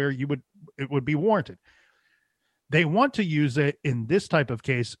 This is where it would be warranted. They want to use it in this type of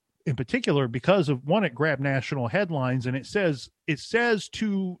case in particular because of, one, it grabbed national headlines, and it says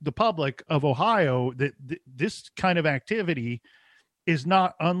to the public of Ohio that this kind of activity is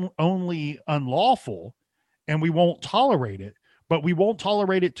not only unlawful, and we won't tolerate it, but we won't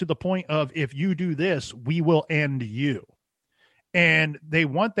tolerate it to the point of, if you do this, we will end you. And they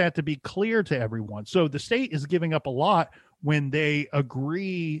want that to be clear to everyone. So the state is giving up a lot when they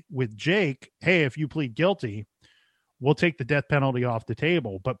agree with Jake, hey, if you plead guilty, we'll take the death penalty off the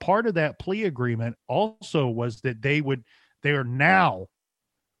table. But part of that plea agreement also was that they are now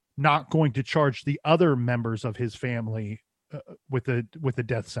not going to charge the other members of his family with a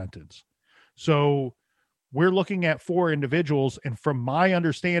death sentence. So we're looking at 4 individuals. And from my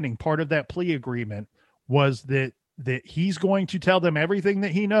understanding, part of that plea agreement was that he's going to tell them everything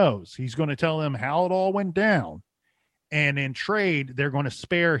that he knows. He's going to tell them how it all went down. And in trade, they're going to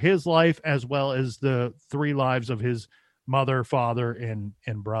spare his life as well as the 3 lives of his mother, father, and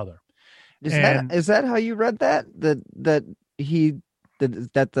brother. Is that how you read that? That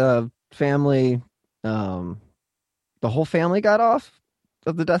the family, the whole family got off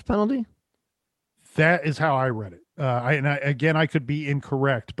of the death penalty? That is how I read it. I could be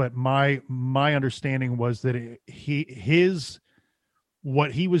incorrect, but my understanding was that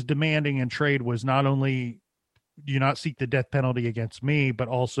what he was demanding in trade was not only do you not seek the death penalty against me, but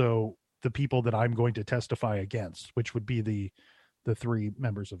also the people that I'm going to testify against, which would be the 3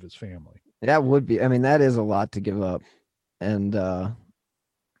 members of his family. That would be, I mean, that is a lot to give up. And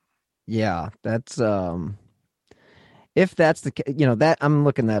yeah, that's if that's the, that I'm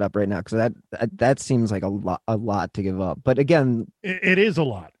looking that up right now, because that seems like a lot to give up. But again, it is a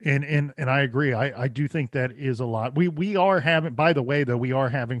lot, and I agree. I do think that is a lot. We are having, by the way, though, we are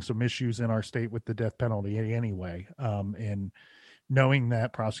having some issues in our state with the death penalty anyway. And knowing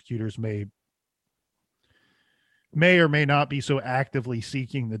that prosecutors may or may not be so actively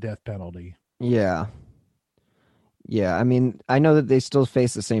seeking the death penalty. Yeah. I mean, I know that they still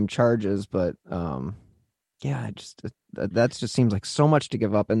face the same charges, but yeah, that just seems like so much to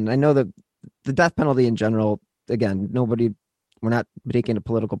give up. And I know that the death penalty in general, again, we're not making a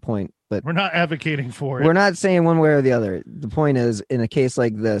political point, but we're not advocating for it. We're not saying one way or the other. The point is, in a case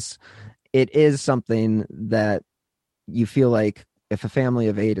like this, it is something that you feel like if a family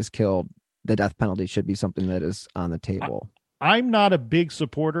of 8 is killed, the death penalty should be something that is on the table. I'm not a big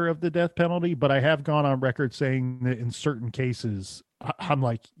supporter of the death penalty, but I have gone on record saying that in certain cases, I'm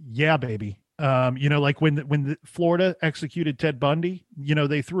like, yeah, baby. Like when Florida executed Ted Bundy,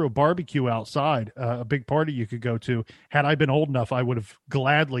 they threw a barbecue outside, a big party you could go to. Had I been old enough, I would have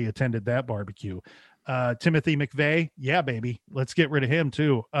gladly attended that barbecue. Timothy McVeigh, yeah, baby, let's get rid of him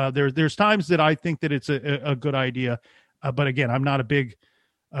too. There's times that I think that it's a good idea, but again, I'm not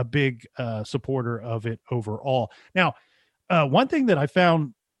a big supporter of it overall. Now, one thing that I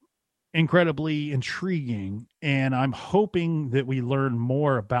found incredibly intriguing, and I'm hoping that we learn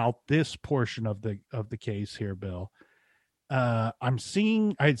more about this portion of the case here, Bill. I'd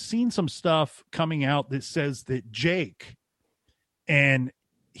seen some stuff coming out that says that Jake, and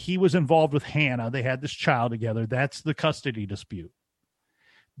he was involved with Hannah. They had this child together. That's the custody dispute.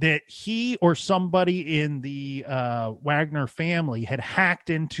 That he or somebody in the Wagner family had hacked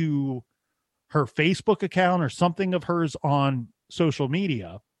into her Facebook account or something of hers on social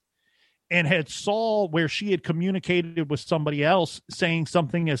media, and had saw where she had communicated with somebody else saying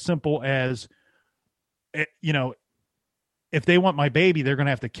something as simple as, if they want my baby, they're going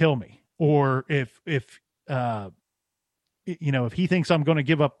to have to kill me. Or if he thinks I'm going to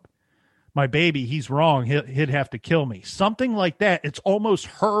give up my baby, he's wrong. He'd have to kill me. Something like that. It's almost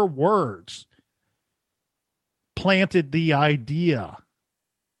her words planted the idea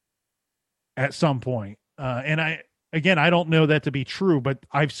at some point. And I don't know that to be true, but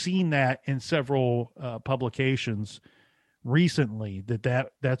I've seen that in several publications recently,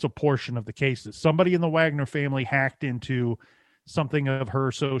 that's a portion of the case, that somebody in the Wagner family hacked into something of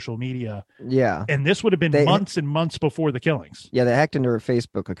her social media. Yeah. And this would have been months and months before the killings. Yeah, they hacked into her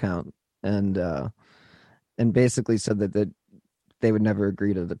Facebook account and basically said that they would never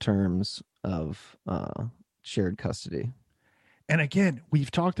agree to the terms of shared custody. And again,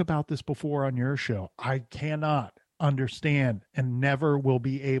 we've talked about this before on your show. I cannot understand and never will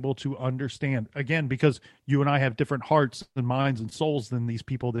be able to understand, again, because you and I have different hearts and minds and souls than these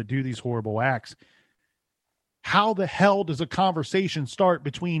people that do these horrible acts. How the hell does a conversation start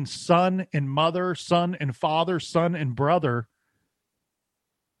between son and mother, son and father, son and brother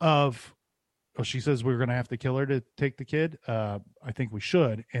of, she says we're going to have to kill her to take the kid. I think we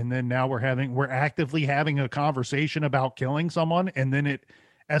should. And then now we're actively having a conversation about killing someone, and then it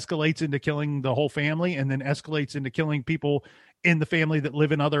escalates into killing the whole family, and then escalates into killing people in the family that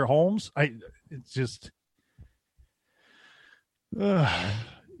live in other homes. It just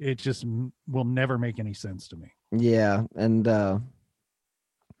will never make any sense to me. Yeah. And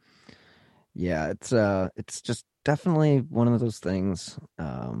it's just definitely one of those things.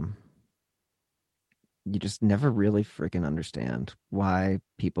 You just never really freaking understand why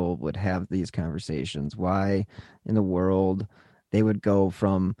people would have these conversations, why in the world they would go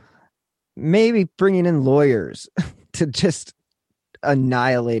from maybe bringing in lawyers to just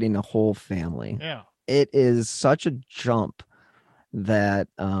annihilating a whole family. Yeah. It is such a jump that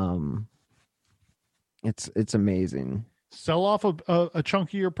it's amazing. Sell off a chunk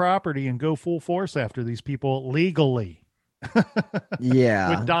of your property and go full force after these people legally. Yeah.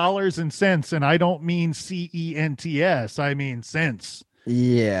 With dollars and cents. And I don't mean CENTS. I mean cents.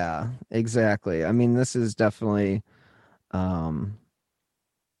 Yeah, exactly. I mean, this is definitely,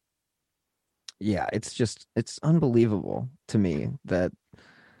 it's unbelievable to me that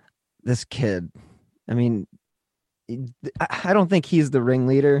this kid, I mean, I don't think he's the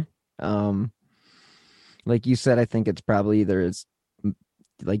ringleader. Like you said, I think it's probably either his,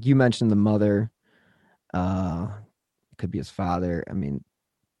 like you mentioned, the mother, could be his father. I mean,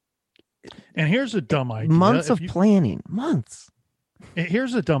 and here's a dumb idea. Months of planning.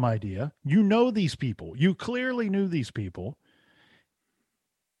 Here's a dumb idea. You know these people. You clearly knew these people.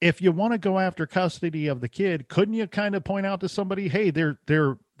 if you want to go after custody of the kid, couldn't you kind of point out to somebody, hey,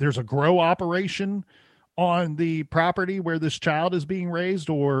 there's a grow operation on the property where this child is being raised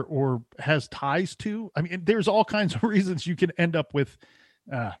or has ties to? I mean, there's all kinds of reasons you can end up with.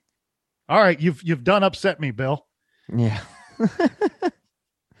 All right, you've done upset me, Bill. Yeah.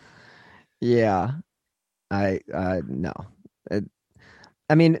 Yeah. No.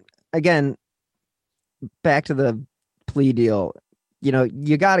 I mean, again, back to the plea deal,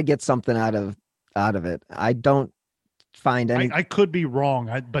 you got to get something out of it. I don't find any. I could be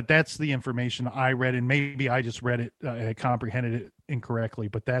wrong, but that's the information I read, and maybe I just read it, I comprehended it incorrectly.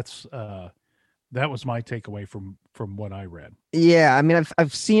 But that was my takeaway from what I read. Yeah, I mean,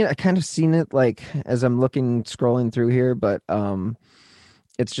 I kind of seen it like as I'm scrolling through here, but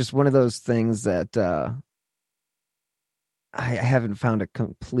it's just one of those things that I haven't found a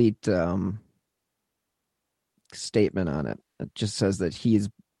complete statement on it. It just says that he's,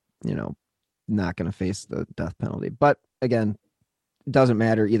 not going to face the death penalty. But again, it doesn't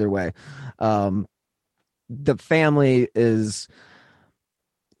matter either way. The family is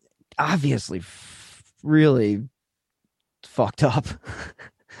obviously really fucked up,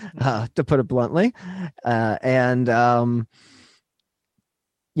 to put it bluntly. And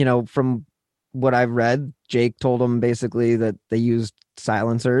from what I've read, Jake told him basically that they used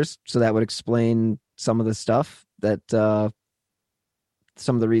silencers. So that would explain some of the stuff that,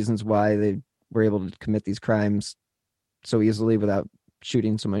 some of the reasons why they were able to commit these crimes so easily without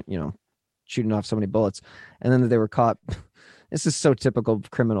shooting shooting off so many bullets. And then they were caught. This is so typical of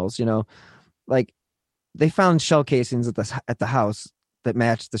criminals, like they found shell casings at the house that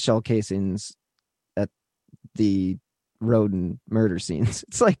matched the shell casings at the Roden murder scenes.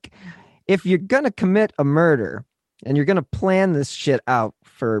 It's like, if you're going to commit a murder and you're going to plan this shit out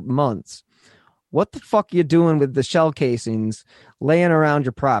for months, what the fuck are you doing with the shell casings laying around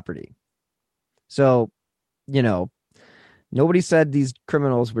your property? So, nobody said these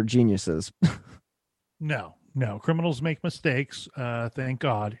criminals were geniuses. No, criminals make mistakes, thank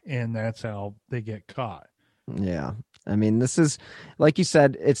God, and that's how they get caught. Yeah. I mean, this is, like you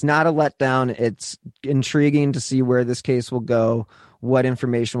said, it's not a letdown. It's intriguing to see where this case will go, what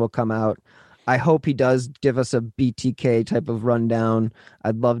information will come out. I hope he does give us a BTK type of rundown.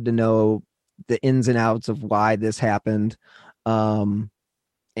 I'd love to know the ins and outs of why this happened.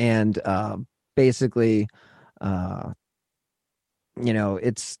 Basically,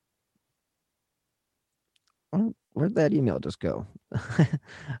 it's, where'd that email just go?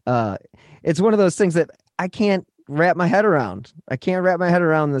 It's one of those things that I can't wrap my head around. I can't wrap my head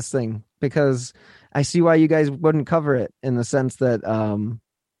around this thing because I see why you guys wouldn't cover it, in the sense that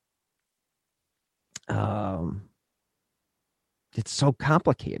it's so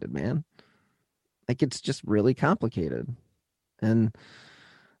complicated, man. Like, it's just really complicated. And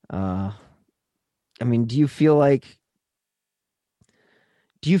I mean, do you feel like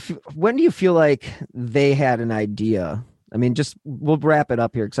when do you feel like they had an idea? I mean, we'll wrap it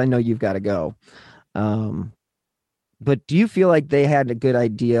up here because I know you've got to go. But do you feel like they had a good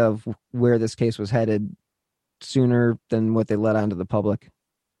idea of where this case was headed sooner than what they let on to the public?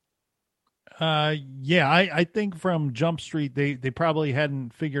 Yeah, I think from Jump Street, they probably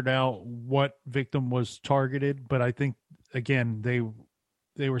hadn't figured out what victim was targeted, but I think, again, they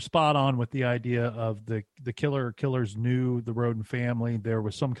were spot on with the idea of the killers knew the Roden family. There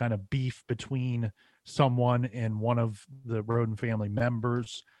was some kind of beef between someone and one of the Roden family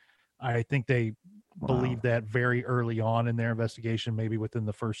members. I think they believed that very early on in their investigation, maybe within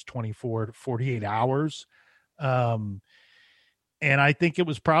the first 24 to 48 hours. And I think it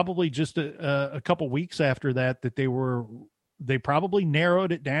was probably just a couple weeks after that they probably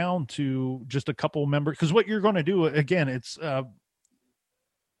narrowed it down to just a couple members. Because what you're going to do, again, it's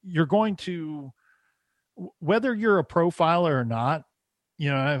you're going to, whether you're a profiler or not,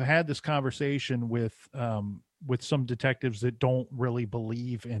 I've had this conversation with some detectives that don't really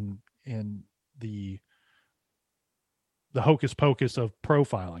believe in the hocus pocus of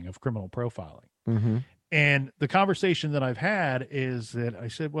profiling, of criminal profiling. Mm-hmm. And the conversation that I've had is that I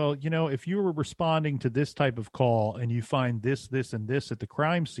said, well, if you were responding to this type of call and you find this, and this at the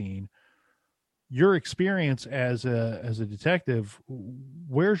crime scene, your experience as a detective,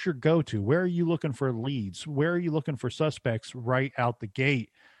 where's your go-to? Where are you looking for leads? Where are you looking for suspects right out the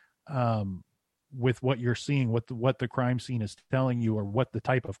gate, with what you're seeing, what the crime scene is telling you, or what the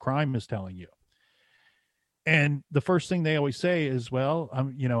type of crime is telling you? And the first thing they always say is, well, I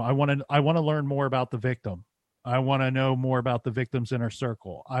want to learn more about the victim. I want to know more about the victim's inner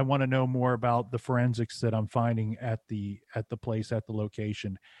circle. I want to know more about the forensics that I'm finding at the place, at the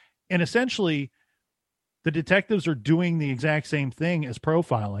location. And essentially, The detectives are doing the exact same thing as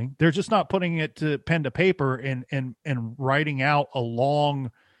profiling. They're just not putting it to pen to paper and writing out a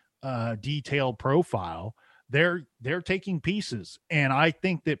long, detailed profile. They're taking pieces. And I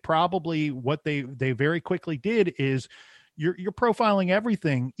think that probably what they very quickly did is you're profiling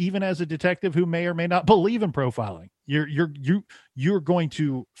everything, even as a detective who may or may not believe in profiling. You're going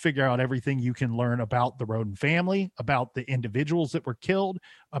to figure out everything you can learn about the Rhoden family, about the individuals that were killed,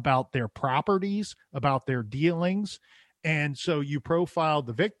 about their properties, about their dealings. And so you profile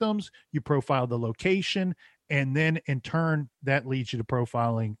the victims, you profile the location, and then in turn that leads you to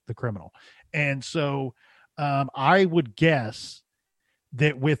profiling the criminal. And so I would guess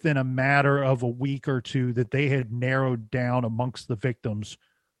that within a matter of a week or two that they had narrowed down amongst the victims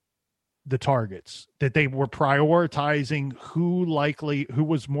the targets, that they were prioritizing who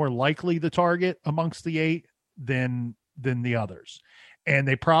was more likely the target amongst the 8 than the others. And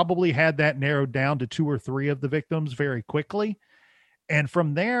they probably had that narrowed down to 2 or 3 of the victims very quickly. And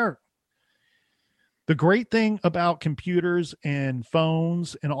from there, the great thing about computers and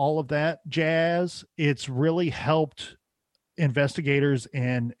phones and all of that jazz, it's really helped investigators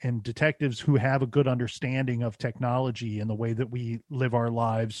and detectives who have a good understanding of technology and the way that we live our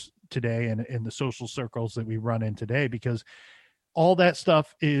lives today and in the social circles that we run in today, because all that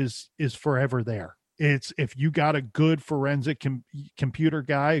stuff is forever there. It's, if you got a good forensic computer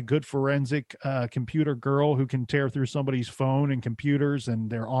guy, a good forensic computer girl who can tear through somebody's phone and computers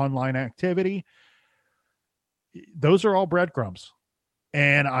and their online activity, those are all breadcrumbs.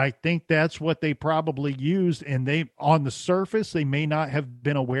 And I think that's what they probably used. And they, on the surface, they may not have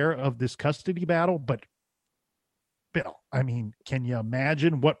been aware of this custody battle, but Bill, I mean, can you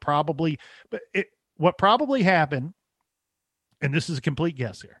imagine what probably happened? And this is a complete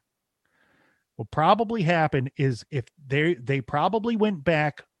guess here. What probably happened is if they probably went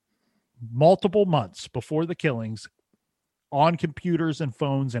back multiple months before the killings on computers and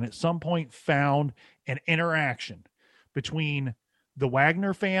phones, and at some point found an interaction between the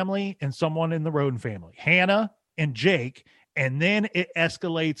Wagner family and someone in the Rhoden family, Hannah and Jake. And then it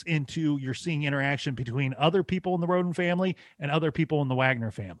escalates into, you're seeing interaction between other people in the Rhoden family and other people in the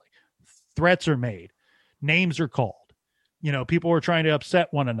Wagner family. Threats are made. Names are called. People are trying to upset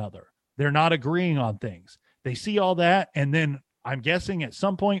one another. They're not agreeing on things. They see all that. And then I'm guessing at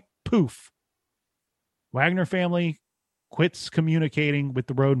some point, poof, Wagner family quits communicating with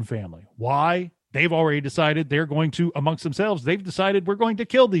the Rhoden family. Why? They've already decided they're going to, amongst themselves, they've decided we're going to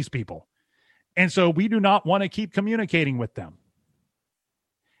kill these people. And so we do not want to keep communicating with them.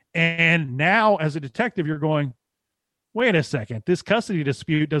 And now as a detective, you're going, wait a second, this custody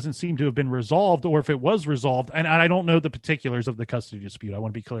dispute doesn't seem to have been resolved, or if it was resolved, and I don't know the particulars of the custody dispute. I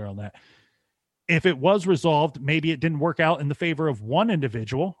want to be clear on that. If it was resolved, maybe it didn't work out in the favor of one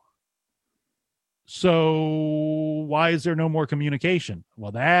individual. So why is there no more communication?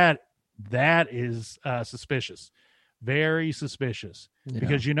 Well, that is suspicious. Very suspicious. Yeah.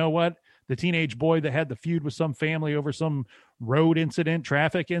 Because you know what? The teenage boy that had the feud with some family over some road incident,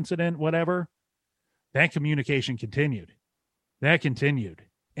 traffic incident, whatever, that communication continued. That continued.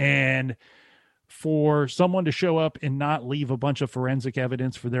 And for someone to show up and not leave a bunch of forensic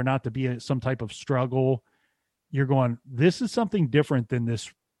evidence, for there not to be some type of struggle, you're going, this is something different than this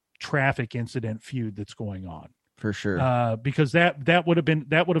traffic incident feud that's going on. For sure. Because that would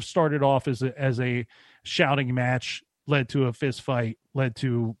have started off as a shouting match, led to a fist fight, led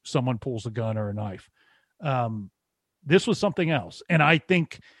to someone pulls a gun or a knife. This was something else. And I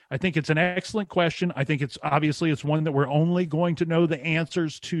think it's an excellent question. I think it's one that we're only going to know the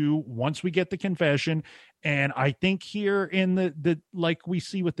answers to once we get the confession. And I think here in the like we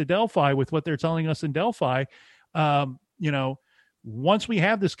see with the Delphi, with what they're telling us in Delphi, once we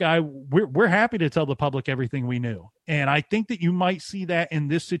have this guy, we're happy to tell the public everything we knew. And I think that you might see that in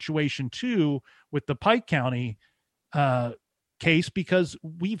this situation too, with the Pike County case, because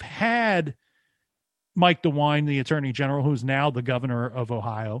we've had Mike DeWine, the Attorney General, who's now the governor of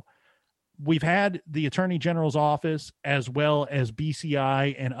Ohio. We've had the Attorney General's office, as well as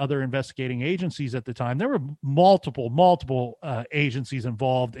BCI and other investigating agencies at the time. There were multiple agencies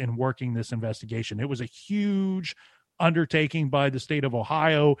involved in working this investigation. It was a huge undertaking by the state of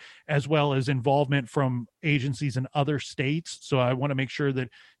Ohio, as well as involvement from agencies in other states. So I want to make sure that,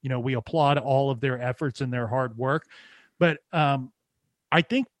 we applaud all of their efforts and their hard work. But I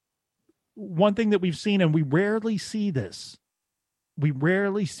think one thing that we've seen, and we rarely see this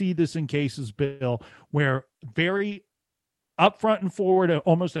in cases, Bill, where very upfront and forward,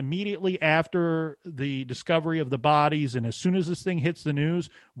 almost immediately after the discovery of the bodies, and as soon as this thing hits the news,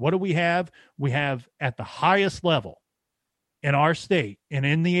 what do we have? We have, at the highest level, in our state and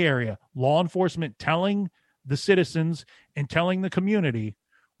in the area, law enforcement telling the citizens and telling the community,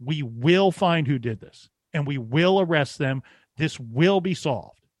 we will find who did this and we will arrest them. This will be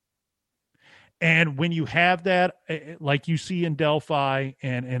solved. And when you have that, like you see in Delphi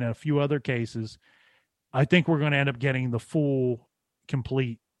and in a few other cases, I think we're going to end up getting the full,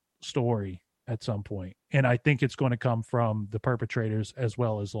 complete story at some point. And I think it's going to come from the perpetrators as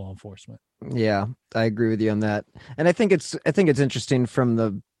well as law enforcement. Yeah, I agree with you on that. And I think it's interesting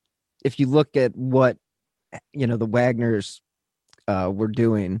if you look at what, the Wagners were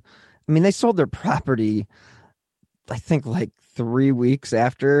doing. I mean, they sold their property, I think, like 3 weeks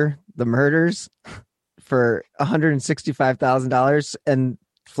after the murders for $165,000 and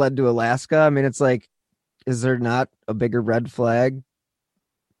fled to Alaska. I mean, it's like, is there not a bigger red flag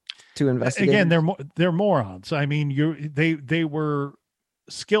to investigate? Again, they're morons. I mean, they were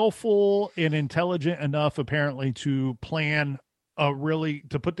skillful and intelligent enough, apparently, to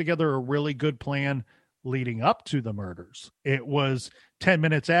put together a really good plan leading up to the murders. It was 10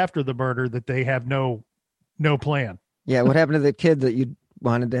 minutes after the murder that they have no plan. Yeah, what happened to the kid that you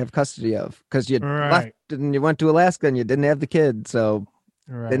wanted to have custody of? Because you left and you went to Alaska and you didn't have the kid, so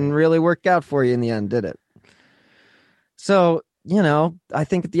it didn't really work out for you in the end, did it? So, I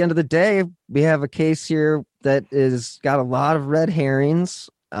think at the end of the day, we have a case here that is got a lot of red herrings.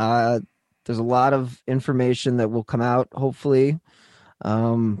 There's a lot of information that will come out, hopefully.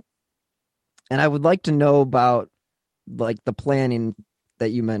 And I would like to know about like the planning that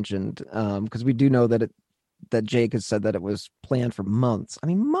you mentioned, because we do know that Jake has said that it was planned for months. I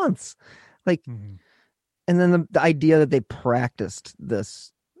mean, months. Like, and then the idea that they practiced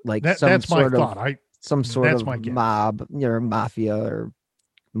this, like that's my thought. Some sort of mob, mafia or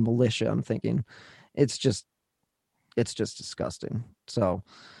militia. I'm thinking it's just disgusting. So,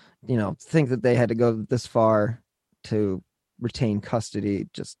 think that they had to go this far to retain custody,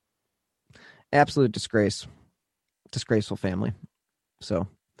 just absolute disgraceful family. So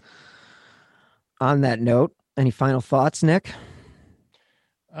on that note, any final thoughts, Nick?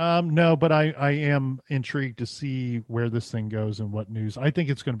 No, but I am intrigued to see where this thing goes and what news. I think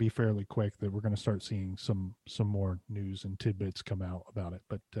it's going to be fairly quick that we're going to start seeing some more news and tidbits come out about it.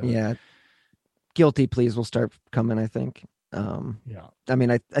 But yeah, guilty pleas will start coming, I think. Yeah. I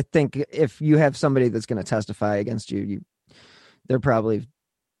mean, I think if you have somebody that's going to testify against you,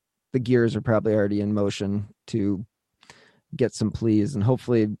 the gears are probably already in motion to get some pleas, and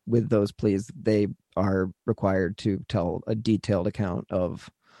hopefully with those pleas, they are required to tell a detailed account of,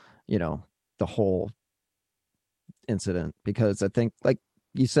 the whole incident, because I think, like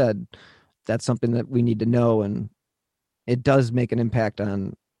you said, that's something that we need to know, and it does make an impact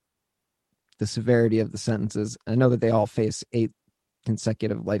on the severity of the sentences. I know that they all face 8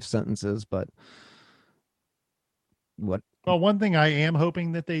 consecutive life sentences, but one thing I am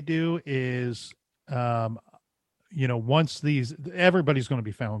hoping that they do is, once everybody's going to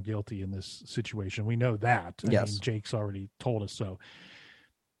be found guilty in this situation. We know that. I mean, Jake's already told us so.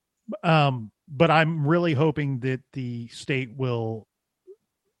 But I'm really hoping that the state will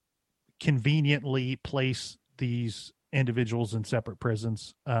conveniently place these individuals in separate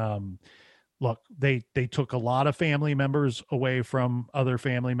prisons. Look, they took a lot of family members away from other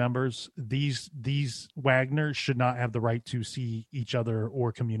family members. These Wagners should not have the right to see each other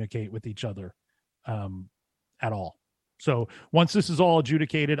or communicate with each other at all. So once this is all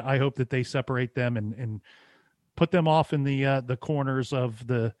adjudicated, I hope that they separate them and put them off in the corners of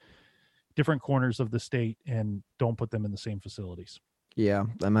the different corners of the state and don't put them in the same facilities. Yeah,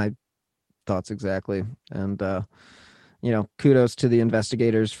 my thoughts exactly. And, kudos to the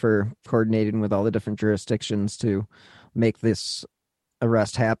investigators for coordinating with all the different jurisdictions to make this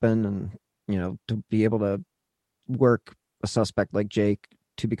arrest happen and, to be able to work a suspect like Jake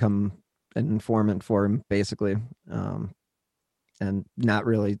to become an informant for him, basically. And not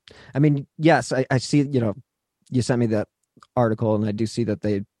really, I mean, yes, I see, you sent me that article, and I do see that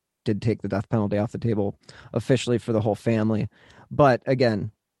they did take the death penalty off the table officially for the whole family. But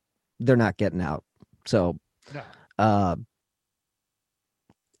again, they're not getting out. So, as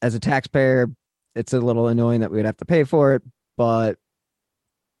a taxpayer, it's a little annoying that we'd have to pay for it. But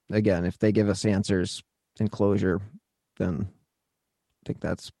again, if they give us answers and closure, then I think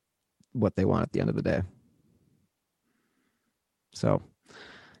that's what they want at the end of the day. So,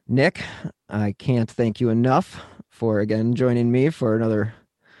 Nick, I can't thank you enough for, again, joining me for another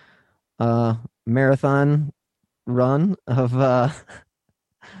marathon run of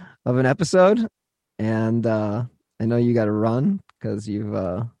an episode. And I know you got to run because you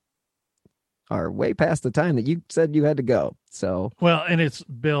are way past the time that you said you had to go. So, well, and it's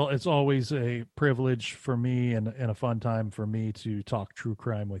Bill, it's always a privilege for me and a fun time for me to talk true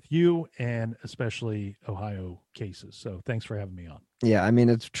crime with you, and especially Ohio cases. So thanks for having me on. yeah, I mean,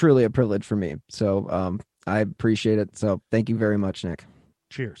 it's truly a privilege for me. So I appreciate it. So thank you very much, Nick.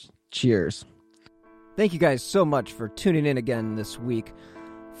 Cheers. Cheers. Thank you guys so much for tuning in again this week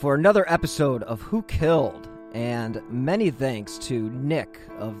for another episode of Who Killed? And many thanks to Nick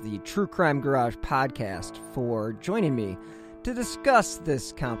of the True Crime Garage podcast for joining me to discuss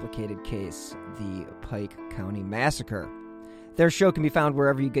this complicated case, the Pike County Massacre. Their show can be found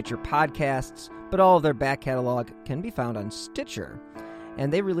wherever you get your podcasts, but all of their back catalog can be found on Stitcher.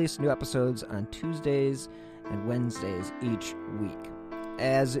 And they release new episodes on Tuesdays and Wednesdays each week.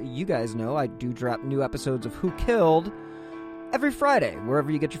 As you guys know, I do drop new episodes of Who Killed every Friday, wherever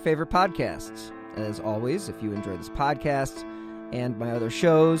you get your favorite podcasts. As always, if you enjoy this podcast and my other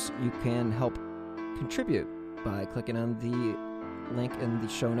shows, you can help contribute by clicking on the link in the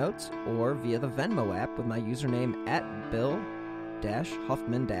show notes or via the Venmo app with my username at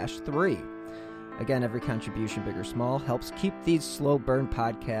Bill-Huffman-3. Again, every contribution, big or small, helps keep these slow burn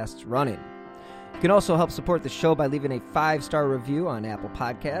podcasts running. You can also help support the show by leaving a 5-star review on Apple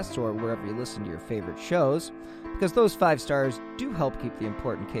Podcasts or wherever you listen to your favorite shows, because those 5 stars do help keep the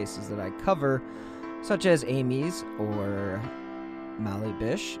important cases that I cover, such as Amy's or Molly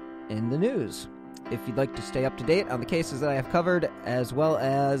Bish, in the news. If you'd like to stay up to date on the cases that I have covered, as well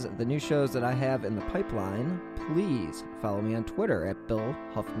as the new shows that I have in the pipeline, please follow me on Twitter at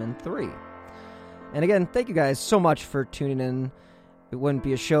BillHuffman3. And again, thank you guys so much for tuning in. It wouldn't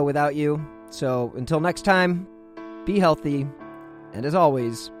be a show without you. So until next time, be healthy, and as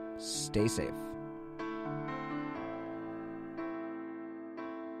always, stay safe.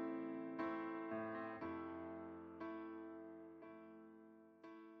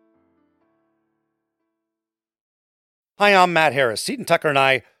 Hi, I'm Matt Harris. Seton Tucker and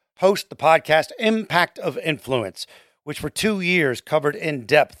I host the podcast Impact of Influence, which for 2 years covered in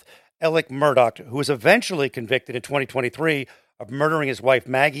depth Alec Murdaugh, who was eventually convicted in 2023 of murdering his wife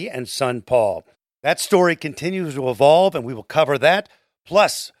Maggie and son Paul. That story continues to evolve, and we will cover that.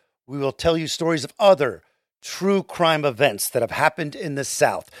 Plus, we will tell you stories of other true crime events that have happened in the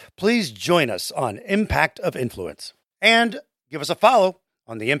South. Please join us on Impact of Influence. And give us a follow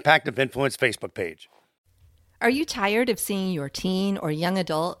on the Impact of Influence Facebook page. Are you tired of seeing your teen or young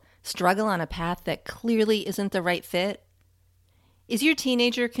adult struggle on a path that clearly isn't the right fit? Is your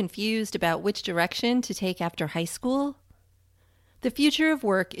teenager confused about which direction to take after high school? The future of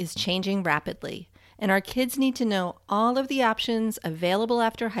work is changing rapidly, and our kids need to know all of the options available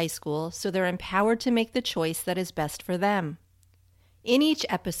after high school so they're empowered to make the choice that is best for them. In each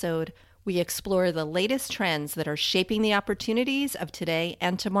episode, we explore the latest trends that are shaping the opportunities of today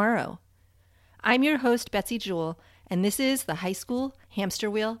and tomorrow. I'm your host, Betsy Jewell, and this is the High School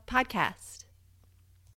Hamster Wheel Podcast.